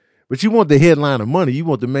 But you want the headliner money. You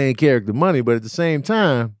want the main character money, but at the same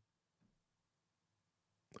time,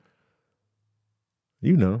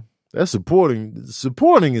 you know, that's supporting.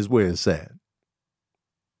 Supporting is where it's at.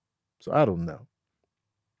 So I don't know.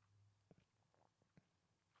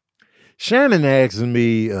 Shannon asking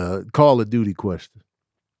me a Call of Duty question.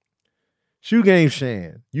 Shoe Game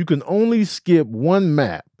Shan, you can only skip one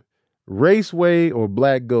map, Raceway or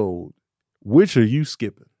Black Gold. Which are you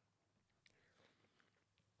skipping?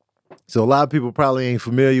 So a lot of people probably ain't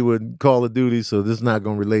familiar with Call of Duty, so this is not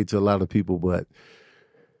going to relate to a lot of people, but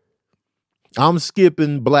I'm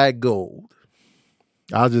skipping Black Gold.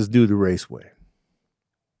 I'll just do the Raceway.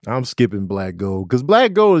 I'm skipping Black Gold because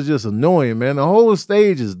Black Gold is just annoying, man. The whole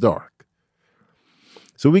stage is dark.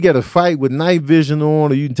 So we got to fight with night vision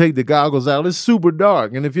on, or you can take the goggles out. It's super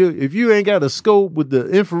dark. And if you ain't got a scope with the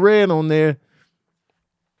infrared on there,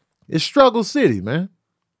 it's Struggle City, man.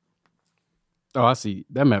 Oh, I see.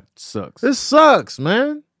 That map sucks. It sucks,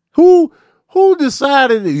 man. Who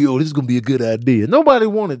decided, yo, this is going to be a good idea? Nobody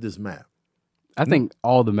wanted this map. I think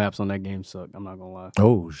all the maps on that game suck. I'm not gonna lie.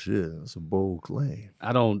 Oh shit, that's a bold claim.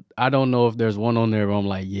 I don't know if there's one on there where I'm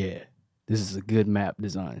like, yeah, this is a good map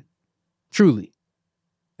design. Truly.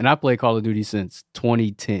 And I play Call of Duty since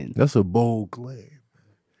 2010. That's a bold claim.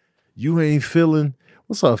 You ain't feeling,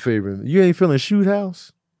 what's our favorite? You ain't feeling Shoot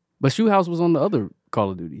House? But Shoot House was on the other Call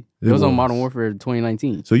of Duty. It was on Modern Warfare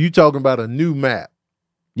 2019. So you talking about a new map?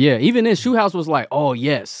 Yeah, even then, Shoot House was like, oh,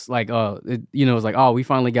 yes. Like, it was like, oh, we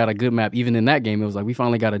finally got a good map. Even in that game, it was like, we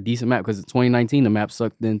finally got a decent map because in 2019, the map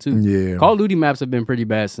sucked then too. Yeah. Call of Duty maps have been pretty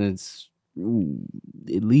bad since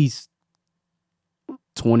at least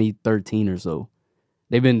 2013 or so.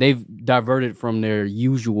 They've diverted from their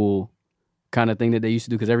usual kind of thing that they used to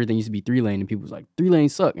do because everything used to be 3-lane and people was like,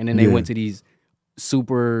 3-lanes suck. And then they went to these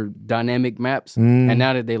super dynamic maps. And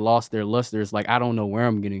now that they lost their luster, it's like, I don't know where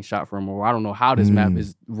I'm getting shot from or I don't know how this map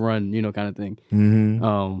is run, kind of thing.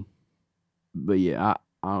 Mm-hmm. But yeah,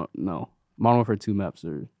 I don't know. Modern Warfare 2 maps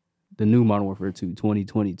are the new Modern Warfare 2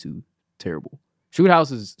 2022 terrible. Shoot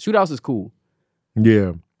House is cool.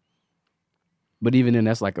 Yeah. But even then,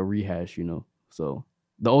 that's like a rehash, So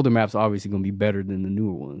the older maps are obviously going to be better than the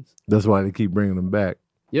newer ones. That's why they keep bringing them back.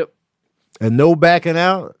 Yep. And no backing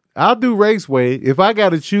out. I'll do Raceway. If I got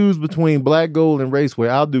to choose between Black Gold and Raceway,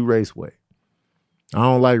 I'll do Raceway. I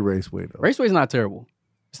don't like Raceway, though. Raceway's not terrible.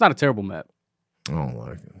 It's not a terrible map. I don't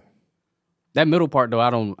like it. That middle part, though,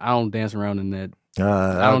 I don't dance around in that.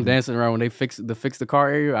 I don't dance around when they fix the car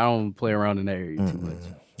area. I don't play around in that area too much.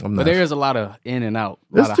 But there is a lot of in and out.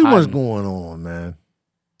 There's too much going on, man.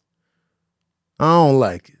 I don't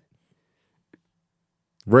like it.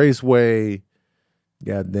 Raceway,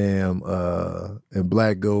 goddamn, and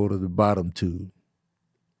Black Gold are the bottom two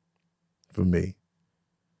for me.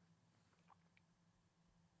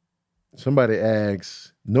 Somebody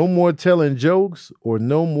asks, no more telling jokes or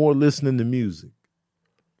no more listening to music?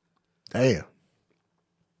 Damn.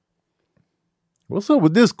 What's up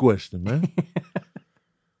with this question, man?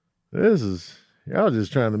 Y'all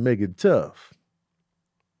just trying to make it tough.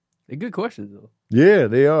 They're good questions, though. Yeah,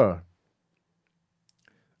 they are.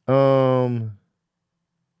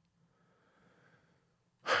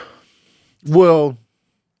 Well,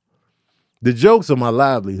 the jokes are my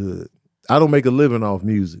livelihood. I don't make a living off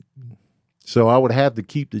music. So I would have to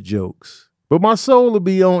keep the jokes. But my soul will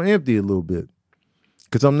be on empty a little bit.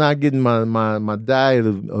 Because I'm not getting my diet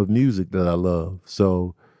of music that I love.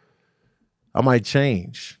 So I might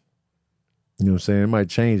change. You know what I'm saying? It might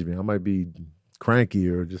change me. I might be cranky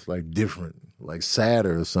or just like different, like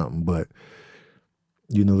sadder or something. But,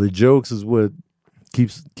 you know, the jokes is what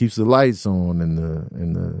keeps the lights on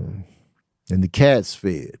and the cats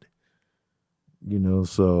fed. You know,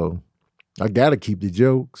 so I gotta keep the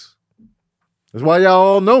jokes. That's why y'all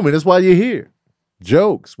all know me. That's why you're here.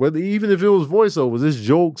 Jokes. Even if it was voiceovers, there's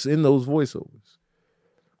jokes in those voiceovers.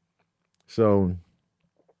 So,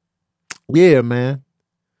 yeah, man.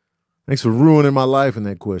 Thanks for ruining my life in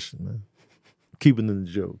that question, man. Keeping in the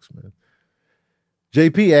jokes, man.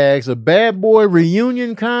 JP asks, a Bad Boy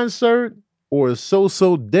reunion concert or a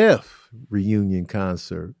So Def reunion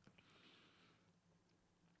concert?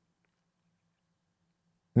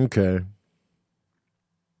 Okay.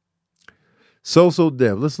 So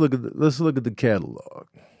Def. Let's look at the catalog.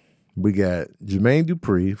 We got Jermaine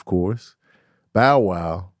Dupri, of course, Bow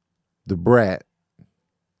Wow, The Brat,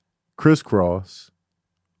 Criss Cross,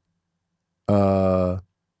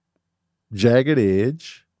 Jagged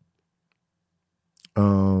Edge.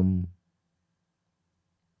 Who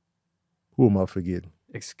am I forgetting?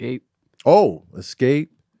 Escape. Oh,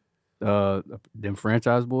 Escape. Them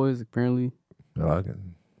Franchise Boys, apparently. Oh, I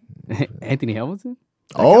can. Anthony Hamilton?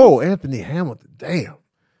 Anthony Hamilton. Damn.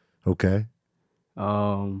 Okay.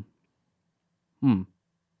 That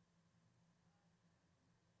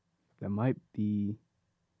might be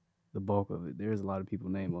the bulk of it. There's a lot of people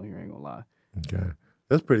named on here, I ain't gonna lie. Okay.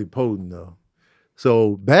 That's pretty potent though.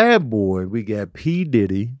 So Bad Boy, we got P.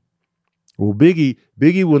 Diddy. Well, Biggie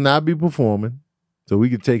will not be performing, so we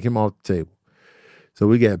could take him off the table. So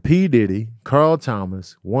we got P. Diddy, Carl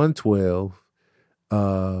Thomas, 112,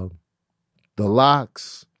 The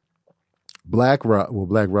Lox, Black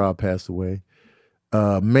Rob passed away,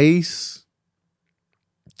 Mace,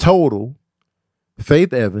 Total,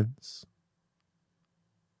 Faith Evans,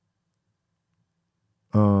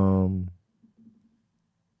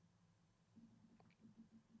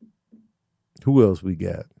 who else we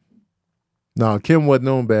got? No, Kim wasn't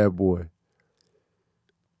on Bad Boy.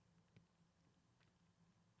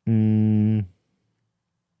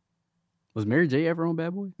 Was Mary J ever on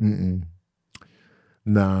Bad Boy?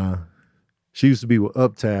 Nah. She used to be with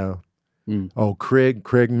Uptown. Oh, Craig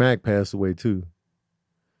Mack passed away too.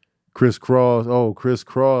 Criss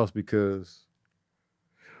Cross, because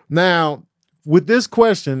now with this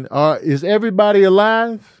question, is everybody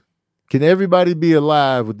alive? Can everybody be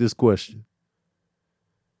alive with this question?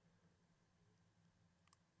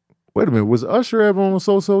 Wait a minute, was Usher ever on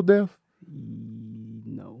So Def?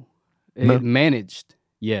 No. It managed,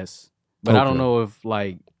 yes. But I don't know if,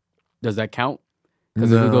 like, does that count?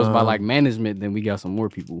 Because if it goes by, like, management, then we got some more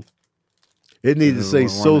people. It needs to say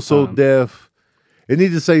So Def. It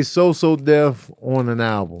needs to say So Def on an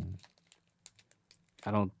album.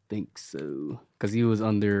 I don't think so. Because he was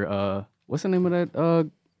under, what's the name of that?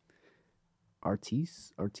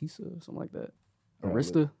 Artisa, something like that.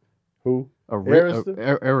 Arista? Who?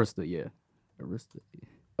 Arista, yeah. Arista.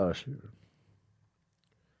 Usher.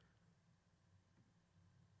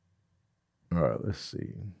 All right, let's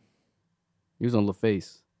see. He was on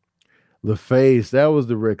LaFace. LaFace, that was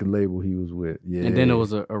the record label he was with. Yeah. And then it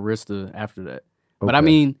was Arista after that. But I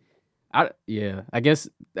mean, I guess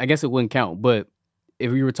it wouldn't count. But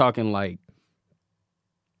if we were talking like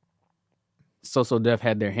So Def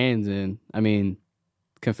had their hands in, I mean,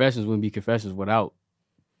 Confessions wouldn't be Confessions without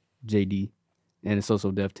JD and the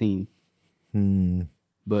So Def team.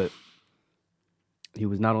 But he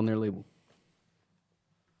was not on their label.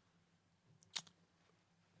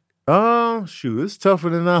 Shoot, it's tougher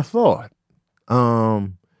than I thought.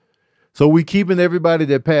 So we keeping everybody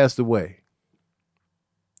that passed away,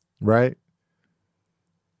 right?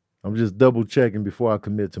 I'm just double checking before I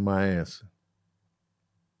commit to my answer.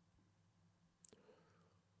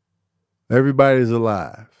 Everybody's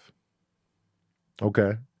alive.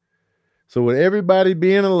 Okay. So with everybody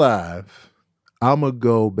being alive, I'm going to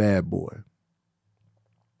go Bad Boy.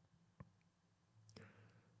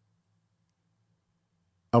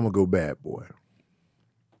 I'm going to go Bad Boy.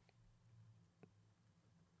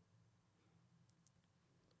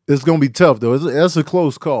 It's going to be tough, though. That's a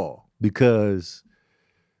close call because,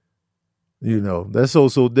 that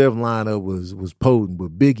So Def lineup was potent.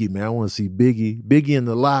 But Biggie, man, I want to see Biggie. Biggie and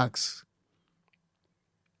the Locks.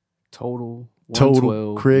 Total,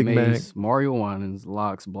 112, Craig Mace, Mack. Mario Winans,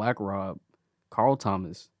 Locks, Black Rob, Carl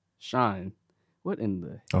Thomas, Shine. What in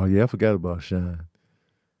the... Oh, yeah, I forgot about Shine.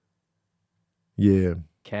 Yeah.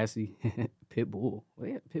 Cassie, Pitbull.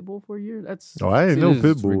 They had Pitbull for a year? That's... Oh, I didn't know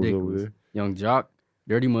Pitbull was over there. Young Jock,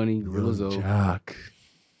 Dirty Money, Gorilla Zoe. Jock.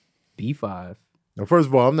 B5. Now, first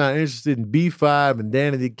of all, I'm not interested in B5 and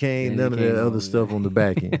Danity Kane, none of that other stuff on the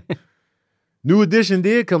back end. New Edition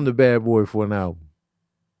did come to Bad Boy for an album.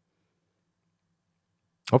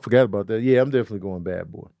 I forgot about that. Yeah, I'm definitely going Bad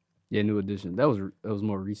Boy. Yeah, New Edition. That was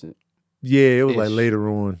more recent. Yeah, it was like later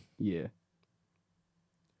on. Yeah.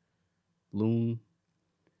 Loon.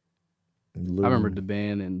 I remember the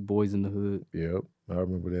band and Boys in the Hood. Yep, I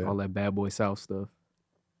remember that. All that Bad Boy South stuff.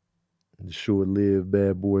 The short-lived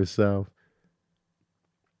Bad Boy South.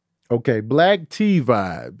 Okay, Black T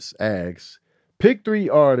Vibes asks, pick 3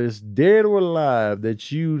 artists, dead or alive, that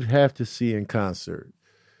you'd have to see in concert.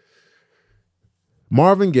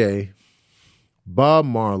 Marvin Gaye, Bob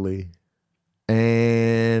Marley,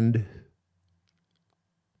 and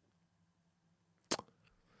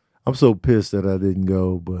I'm so pissed that I didn't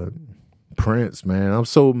go, but Prince, man. I'm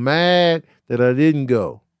so mad that I didn't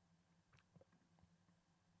go.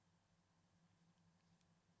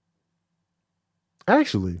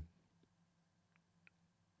 Actually,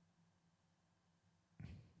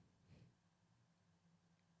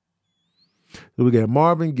 so we got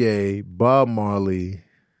Marvin Gaye, Bob Marley.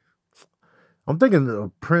 I'm thinking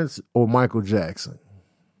of Prince or Michael Jackson.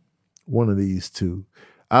 One of these two.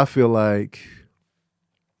 I feel like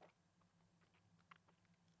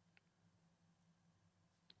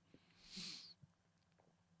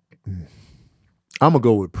I'm going to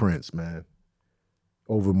go with Prince, man,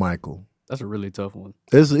 over Michael. That's a really tough one.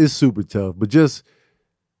 It's super tough, but just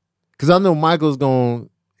because I know Michael's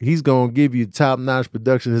he's going to give you top-notch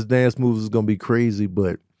production. His dance moves is going to be crazy,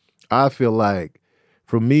 but I feel like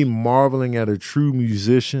for me, marveling at a true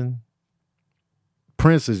musician,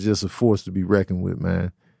 Prince is just a force to be reckoned with,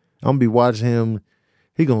 man. I'm going to be watching him.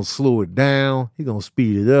 He going to slow it down. He going to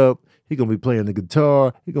speed it up. He going to be playing the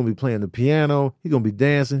guitar. He going to be playing the piano. He going to be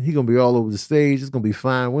dancing. He going to be all over the stage. It's going to be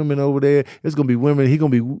fine women over there. It's going to be women. He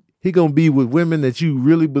going to be with women that you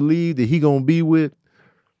really believe that he going to be with.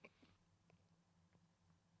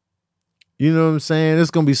 You know what I'm saying?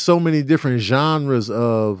 There's going to be so many different genres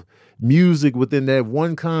of music within that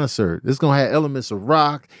one concert. It's going to have elements of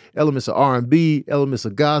rock, elements of R&B, elements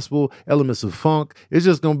of gospel, elements of funk. It's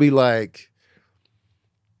just going to be like,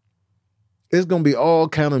 it's going to be all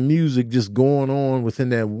kind of music just going on within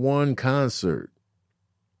that one concert.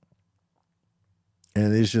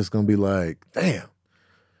 And it's just going to be like, damn.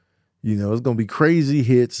 It's going to be crazy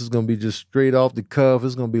hits. It's going to be just straight off the cuff.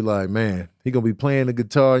 It's going to be like, man, he's going to be playing the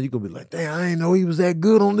guitar. You're going to be like, damn, I didn't know he was that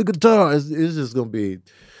good on the guitar. It's just going to be,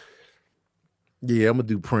 yeah, I'm going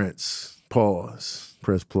to do Prince. Pause.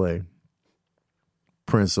 Press play.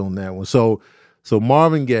 Prince on that one. So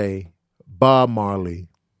Marvin Gaye, Bob Marley,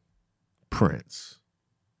 Prince.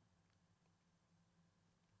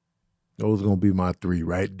 Those are going to be my 3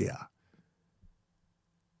 right there.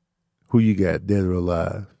 Who you got, dead or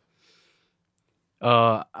alive?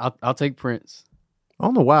 I'll take Prince. I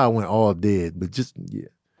don't know why I went all dead, but just, yeah.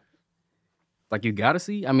 Like, you gotta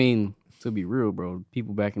see. I mean, to be real, bro,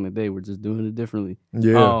 people back in the day were just doing it differently.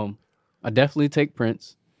 Yeah. I definitely take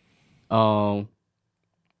Prince. I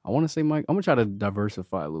want to say Mike. I'm gonna try to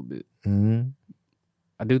diversify a little bit. Mm-hmm.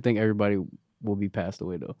 I do think everybody will be passed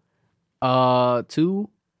away though. 2,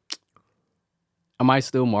 I might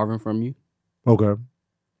steal Marvin from you. Okay.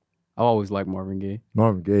 I always like Marvin Gaye.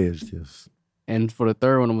 Marvin Gaye is just. And for the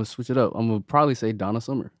 3rd one, I'm gonna switch it up. I'm gonna probably say Donna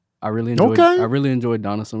Summer. I really enjoyed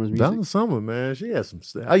Donna Summer's music. Donna Summer, man, she has some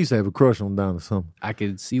stuff. I used to have a crush on Donna Summer. I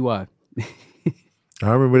could see why. I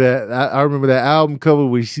remember that. I remember that album cover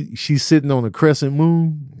where she's sitting on a crescent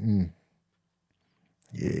moon.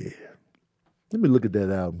 Yeah. Let me look at that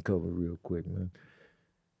album cover real quick, man.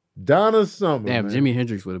 Donna Summer. Damn, man. Jimi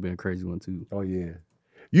Hendrix would have been a crazy one too. Oh yeah.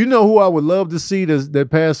 You know who I would love to see that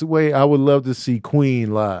passed away? I would love to see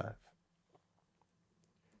Queen live.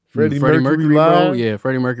 Freddie Mercury live? Bro? Yeah,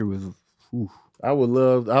 Freddie Mercury was. Oof. I would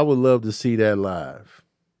love to see that live.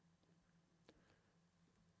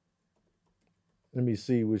 Let me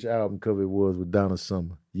see which album cover it was with Donna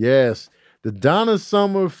Summer. Yes, the Donna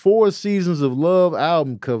Summer 4 Seasons of Love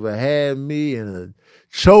album cover had me in a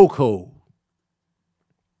chokehold.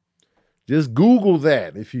 Just Google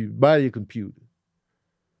that if you buy your computer.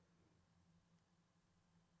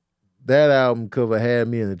 That album cover had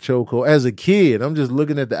me in a chokehold. As a kid, I'm just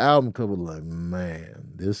looking at the album cover like,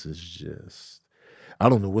 man, this is just, I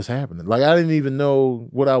don't know what's happening. Like, I didn't even know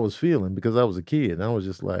what I was feeling because I was a kid. And I was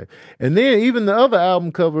just like, and then even the other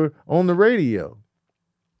album cover on the radio.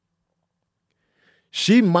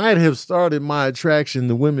 She might have started my attraction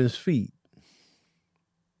to women's feet.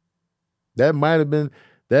 That might have been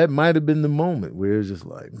the moment where it's just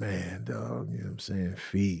like, man, dog, you know what I'm saying?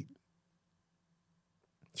 Feet.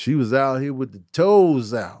 She was out here with the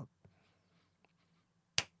toes out.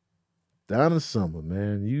 Donna Summer,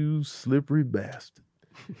 man, you slippery bastard.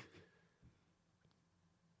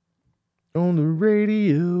 On the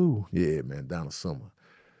radio. Yeah, man, Donna Summer.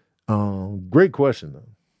 Great question, though.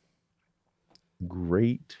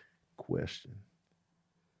 Great question.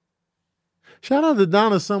 Shout out to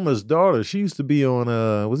Donna Summer's daughter. She used to be on,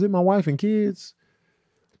 was it My Wife and Kids?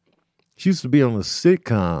 She used to be on a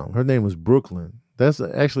sitcom. Her name was Brooklyn. That's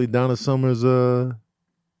actually Donna Summer's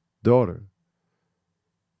daughter.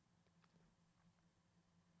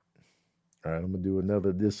 All right, I'm going to do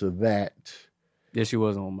another this or that. Yeah, she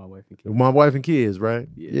was on My Wife and Kids. My Wife and Kids, right?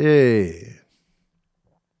 Yeah.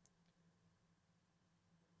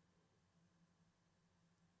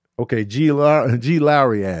 Okay, G.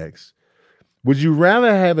 Lowry asks, would you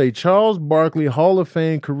rather have a Charles Barkley Hall of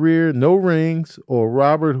Fame career, no rings, or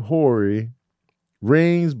Robert Horry,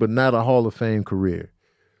 rings but not a Hall of Fame career?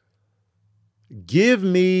 Give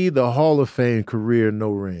me the Hall of Fame career,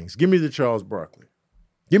 no rings. Give me the Charles Barkley.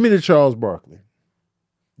 Give me the Charles Barkley.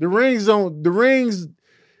 The rings,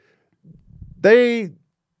 they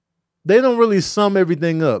don't really sum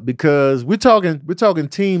everything up because we're talking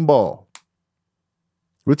team ball.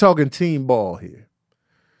 We're talking team ball here.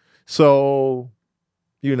 So,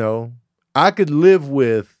 you know, I could live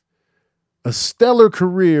with a stellar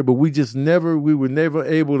career, but we were never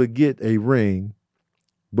able to get a ring.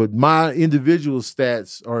 But my individual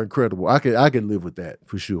stats are incredible. I could live with that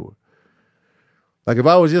for sure. Like if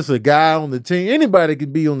I was just a guy on the team, anybody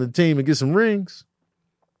could be on the team and get some rings.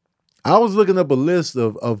 I was looking up a list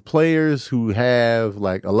of players who have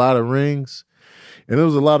like a lot of rings, and there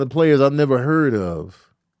was a lot of players I've never heard of.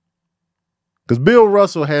 Because Bill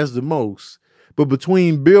Russell has the most. But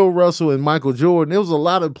between Bill Russell and Michael Jordan, there was a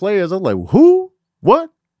lot of players. I'm like, who? What?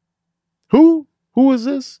 Who? Who is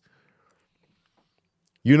this?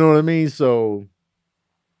 You know what I mean? So,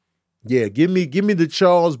 yeah, give me the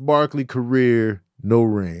Charles Barkley career, no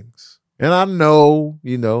rings. And I know,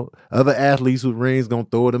 you know, other athletes with rings gonna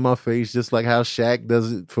throw it in my face, just like how Shaq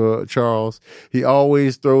does it for Charles. He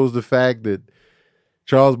always throws the fact that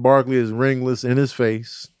Charles Barkley is ringless in his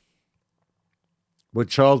face. But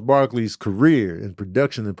Charles Barkley's career and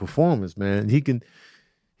production and performance, man, he can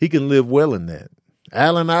live well in that.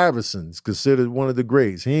 Allen Iverson's considered one of the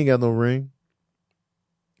greats. He ain't got no ring.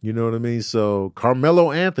 You know what I mean? So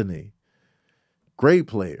Carmelo Anthony, great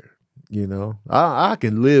player. You know, I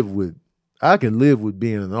can live with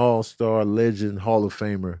being an all-star, legend, Hall of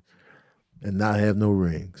Famer, and not have no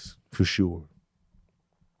rings for sure.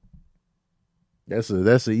 That's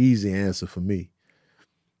an easy answer for me.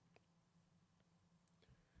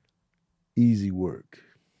 Easy work.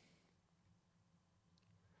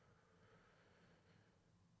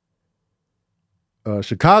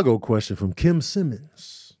 Chicago question from Kim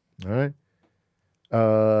Simmons. All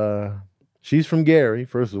right. She's from Gary,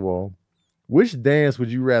 first of all. Which dance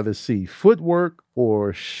would you rather see, footwork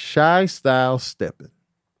or shy style stepping?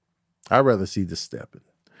 I'd rather see the stepping.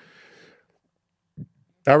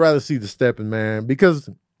 I'd rather see the stepping, man, because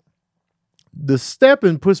the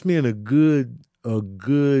stepping puts me in a good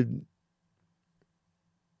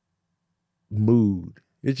mood.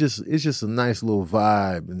 It's just a nice little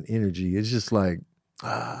vibe and energy. It's just like,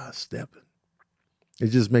 stepping. It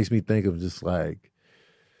just makes me think of just like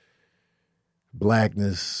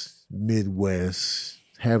blackness, Midwest,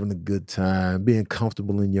 having a good time, being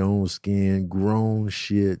comfortable in your own skin, grown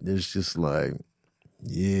shit. It's just like,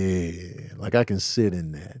 yeah, like I can sit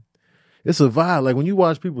in that. It's a vibe. Like when you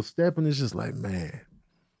watch people stepping, it's just like, man,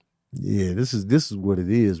 yeah, this is what it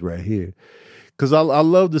is right here. Because I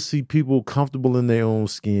love to see people comfortable in their own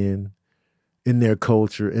skin, in their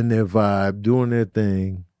culture, in their vibe, doing their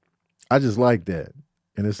thing. I just like that.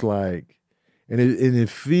 And it's like, it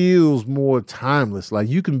feels more timeless. Like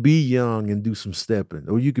you can be young and do some stepping,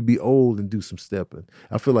 or you could be old and do some stepping.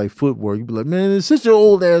 I feel like footwork. You'd be like, man, sit your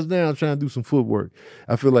old ass down trying to do some footwork.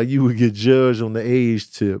 I feel like you would get judged on the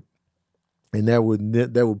age tip, and that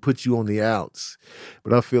would put you on the outs.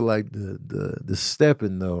 But I feel like the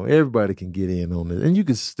stepping though, everybody can get in on it, and you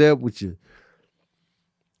can step with your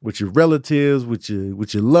relatives, with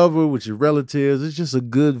your lover, with your relatives. It's just a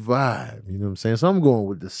good vibe. You know what I'm saying? So I'm going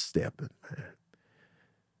with the stepping, man.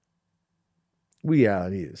 We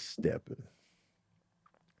out here stepping.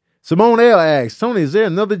 Simone L asks, Tony, is there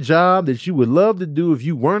another job that you would love to do if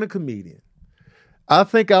you weren't a comedian? I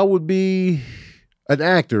think I would be an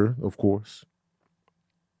actor, of course.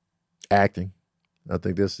 Acting. I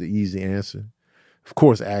think that's the easy answer. Of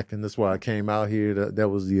course, acting. That's why I came out here. That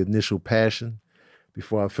was the initial passion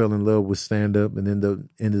before I fell in love with stand-up and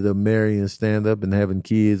ended up marrying stand-up and having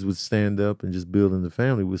kids with stand-up and just building the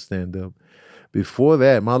family with stand-up. Before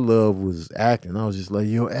that, my love was acting. I was just like,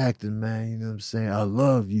 yo, acting, man. You know what I'm saying? I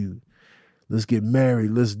love you. Let's get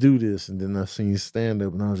married. Let's do this. And then I seen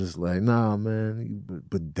stand-up and I was just like, nah, man.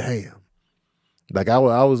 But damn. Like I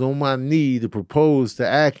was on my knee to propose to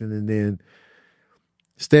acting, and then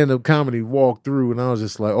stand-up comedy walked through and I was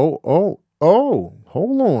just like, oh,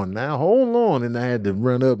 hold on now, hold on. And I had to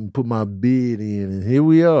run up and put my bid in, and here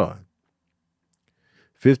we are.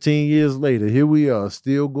 15 years later, here we are,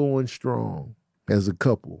 still going strong as a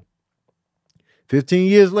couple. 15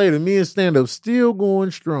 years later, me and stand-up still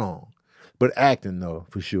going strong. But acting, though,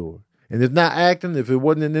 for sure. And if not acting, if it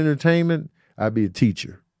wasn't an entertainment, I'd be a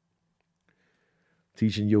teacher.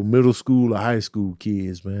 Teaching your middle school or high school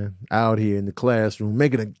kids, man, out here in the classroom,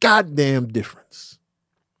 making a goddamn difference.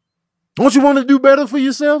 Don't you want to do better for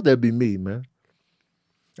yourself? That'd be me, man.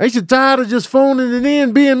 Ain't you tired of just phoning it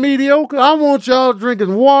in, being mediocre? I want y'all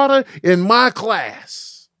drinking water in my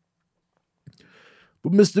class.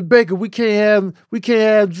 But Mr. Baker, we can't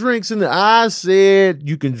have drinks in the. I said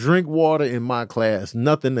you can drink water in my class,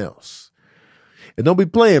 nothing else. And don't be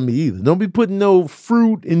playing me either. Don't be putting no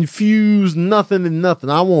fruit infused nothing in nothing.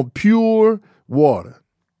 I want pure water.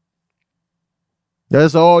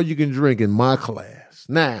 That's all you can drink in my class.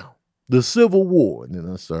 Now, the Civil War. And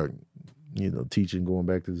then I start, teaching, going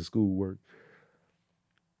back to the schoolwork.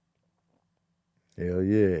 Hell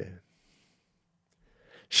yeah.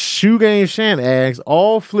 Shoe Game Shan asks,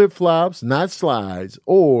 all flip-flops, not slides,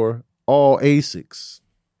 or all Asics?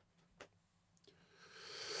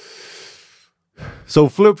 So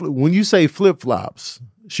when you say flip-flops,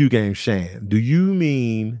 Shoe Game Shan, do you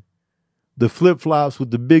mean the flip-flops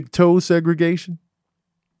with the big toe segregation?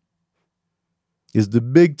 Is the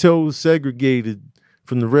big toe segregated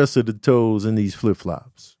from the rest of the toes in these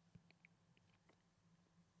flip-flops?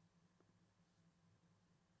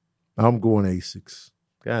 I'm going Asics.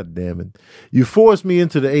 God damn it. You forced me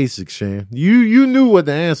into the Asics, Shan. You knew what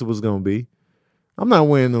the answer was going to be. I'm not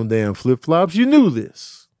wearing them damn flip-flops. You knew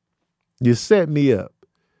this. You set me up.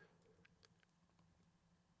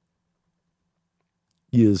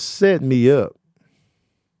 You set me up.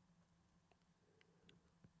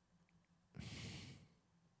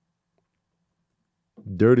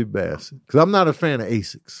 Dirty bastard. Because I'm not a fan of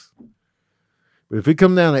Asics. But if it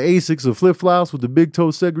comes down to Asics or flip-flops with the big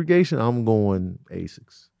toe segregation, I'm going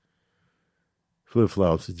Asics.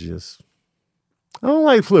 Flip-flops are just... I don't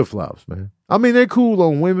like flip-flops, man. I mean, they're cool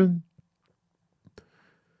on women.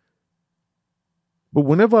 But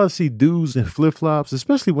whenever I see dudes in flip-flops,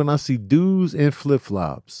 especially when I see dudes in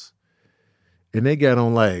flip-flops, and they got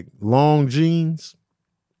on like long jeans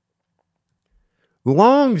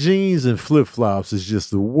and flip-flops is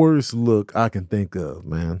just the worst look I can think of,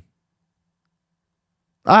 man.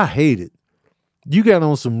 I hate it. You got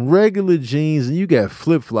on some regular jeans and you got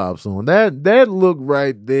flip-flops on. That look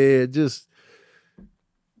right there, just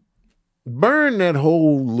burn that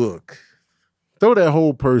whole look. Throw that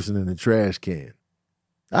whole person in the trash can.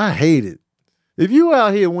 I hate it. If you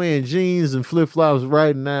out here wearing jeans and flip-flops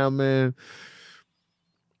right now, man,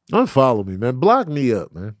 unfollow me, man. Block me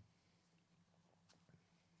up, man.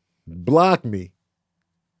 Block me.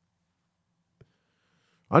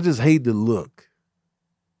 I just hate the look.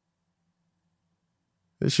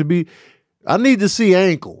 It should be, I need to see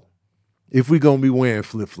ankle if we're going to be wearing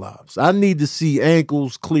flip-flops. I need to see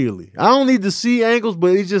ankles clearly. I don't need to see ankles,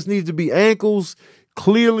 but it just needs to be ankles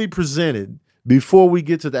clearly presented before we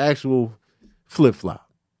get to the actual flip-flop.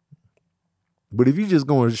 But if you just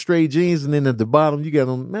going straight jeans and then at the bottom you got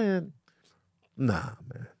them, man, nah,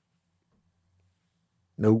 man.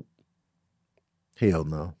 Nope. Hell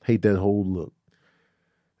no. Hate that whole look.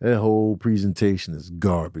 That whole presentation is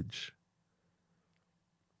garbage.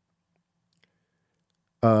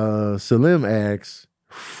 Salim asks,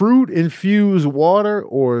 fruit infused water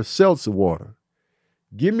or seltzer water?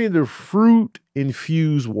 Give me the fruit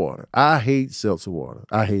infused water. I hate seltzer water.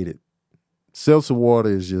 I hate it. Seltzer water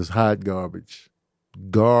is just hot garbage.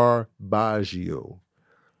 Garbaggio.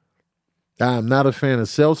 I'm not a fan of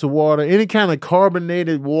seltzer water. Any kind of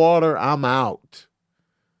carbonated water, I'm out.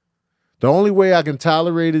 The only way I can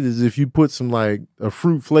tolerate it is if you put some like a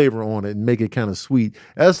fruit flavor on it and make it kind of sweet.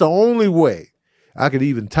 That's the only way I could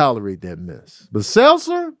even tolerate that mess. But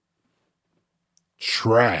seltzer,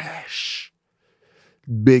 trash.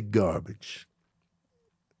 Big garbage.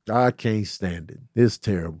 I can't stand it. It's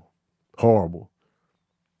terrible. Horrible.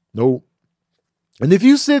 Nope. And if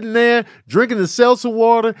you sitting there drinking the seltzer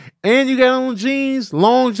water and you got on jeans,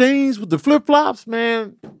 long jeans with the flip-flops,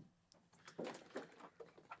 man,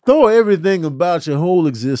 throw everything about your whole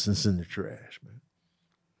existence in the trash, man.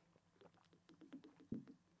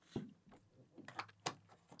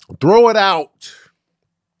 Throw it out.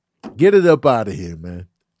 Get it up out of here, man.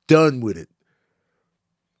 Done with it.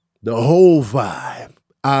 The whole vibe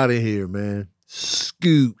out of here, man.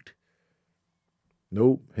 Scoot.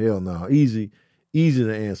 Nope. Hell no. Easy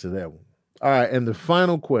to answer that one. All right. And the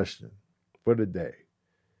final question for the day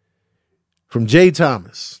from Jay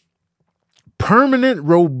Thomas. Permanent,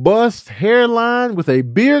 robust hairline with a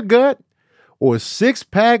beer gut or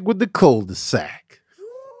six-pack with the cul-de-sac?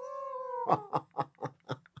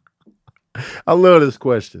 I love this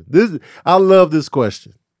question. I love this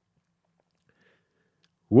question.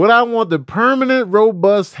 Would I want the permanent,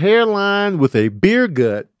 robust hairline with a beer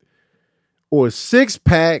gut or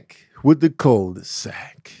six-pack with the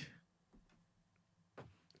cul-de-sac?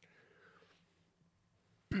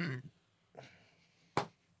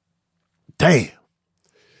 Damn.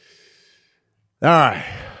 All right.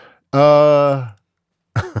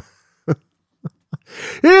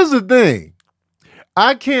 Here's the thing.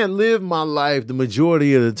 I can't live my life the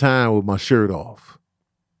majority of the time with my shirt off.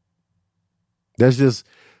 That's just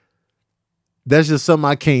something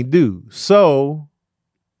I can't do. So,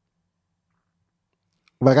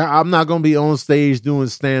 like, I'm not gonna be on stage doing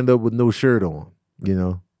stand up with no shirt on, you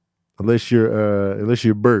know, unless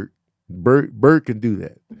you're Bert. Bert can do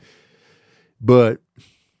that. But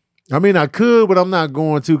I mean, I could, but I'm not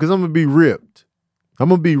going to because I'm gonna be ripped. I'm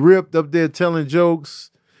gonna be ripped up there telling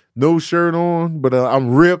jokes, no shirt on, but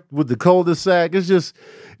I'm ripped with the cul-de-sac. It's just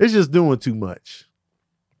doing too much.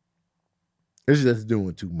 It's just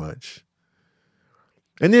doing too much.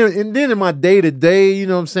 And then in my day-to-day, you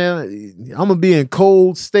know what I'm saying? I'm going to be in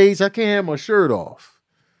cold states. I can't have my shirt off.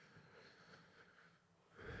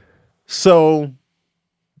 So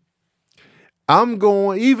I'm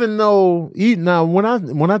going, even though, now when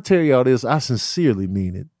I tell y'all this, I sincerely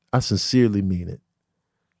mean it. I sincerely mean it.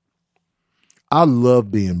 I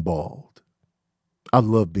love being bald. I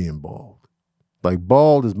love being bald. Like,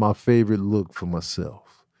 bald is my favorite look for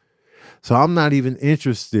myself. So I'm not even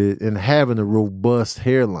interested in having a robust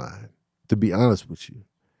hairline, to be honest with you.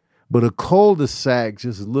 But a cul-de-sac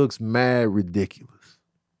just looks mad ridiculous.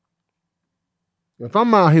 If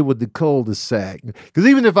I'm out here with the cul-de-sac, because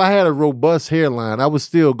even if I had a robust hairline, I would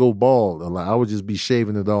still go bald a lot. I would just be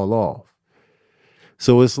shaving it all off.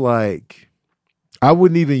 So it's like, I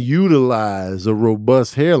wouldn't even utilize a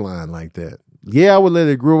robust hairline like that. Yeah, I would let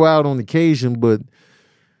it grow out on occasion, but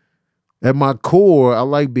at my core, I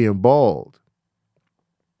like being bald.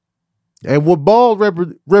 And what bald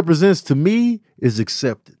represents to me is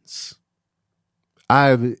acceptance.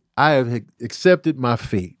 I have accepted my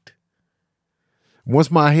fate.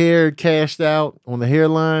 Once my hair cashed out on the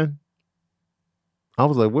hairline, I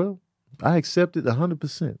was like, well, I accept it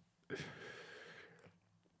 100%.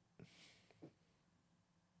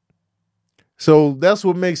 So that's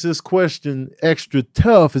what makes this question extra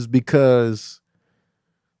tough, is because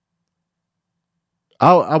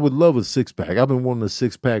I would love a six-pack. I've been wanting a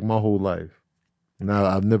six-pack my whole life. And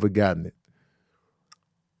I've never gotten it.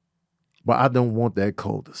 But I don't want that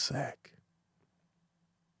cul-de-sac.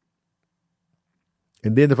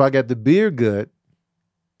 And then if I got the beer gut,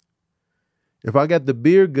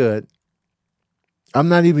 I'm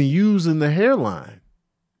not even using the hairline.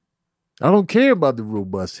 I don't care about the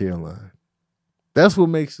robust hairline. That's what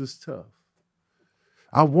makes this tough.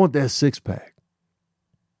 I want that six-pack.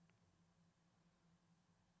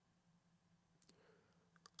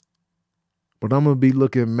 But I'm going to be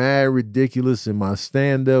looking mad ridiculous in my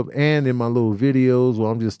stand-up and in my little videos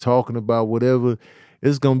where I'm just talking about whatever.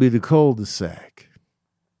 It's going to be the cul-de-sac.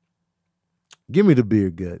 Give me the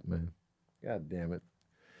beer gut, man. God damn it.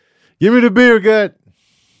 Give me the beer gut.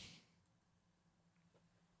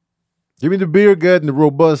 Give me the beer gut and the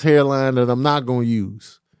robust hairline that I'm not going to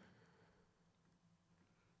use.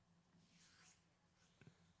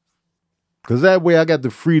 Because that way I got the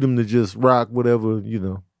freedom to just rock whatever,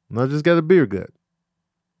 and I just got a beer gut.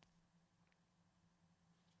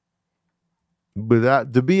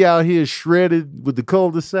 But to be out here shredded with the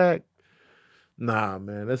cul-de-sac, nah,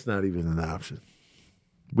 man, that's not even an option.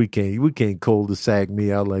 We can't cul-de-sac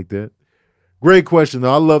me out like that. Great question,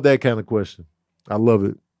 though. I love that kind of question. I love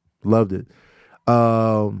it. Loved it.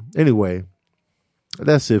 Anyway,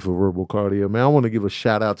 that's it for Verbal Cardio, man. I want to give a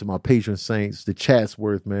shout out to my patron saints, the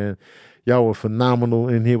Chatsworth, man. Y'all were phenomenal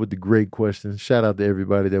in here with the great questions. Shout out to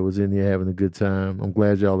everybody that was in here having a good time. I'm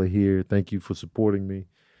glad y'all are here. Thank you for supporting me.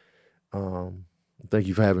 Thank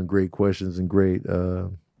you for having great questions and great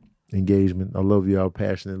engagement. I love y'all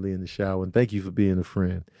passionately in the shower, and thank you for being a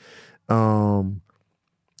friend.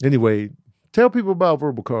 Anyway, tell people about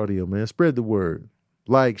Verbal Cardio, man. Spread the word.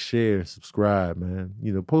 Like, share, subscribe, man.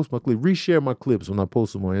 Post my clip. Reshare my clips when I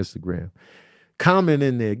post them on Instagram. Comment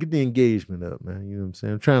in there. Get the engagement up, man. You know what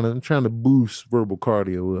I'm saying? I'm trying to boost Verbal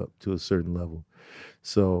Cardio up to a certain level.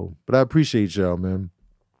 So, but I appreciate y'all, man.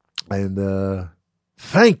 And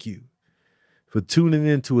thank you for tuning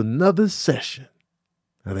in to another session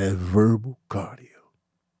of that Verbal Cardio.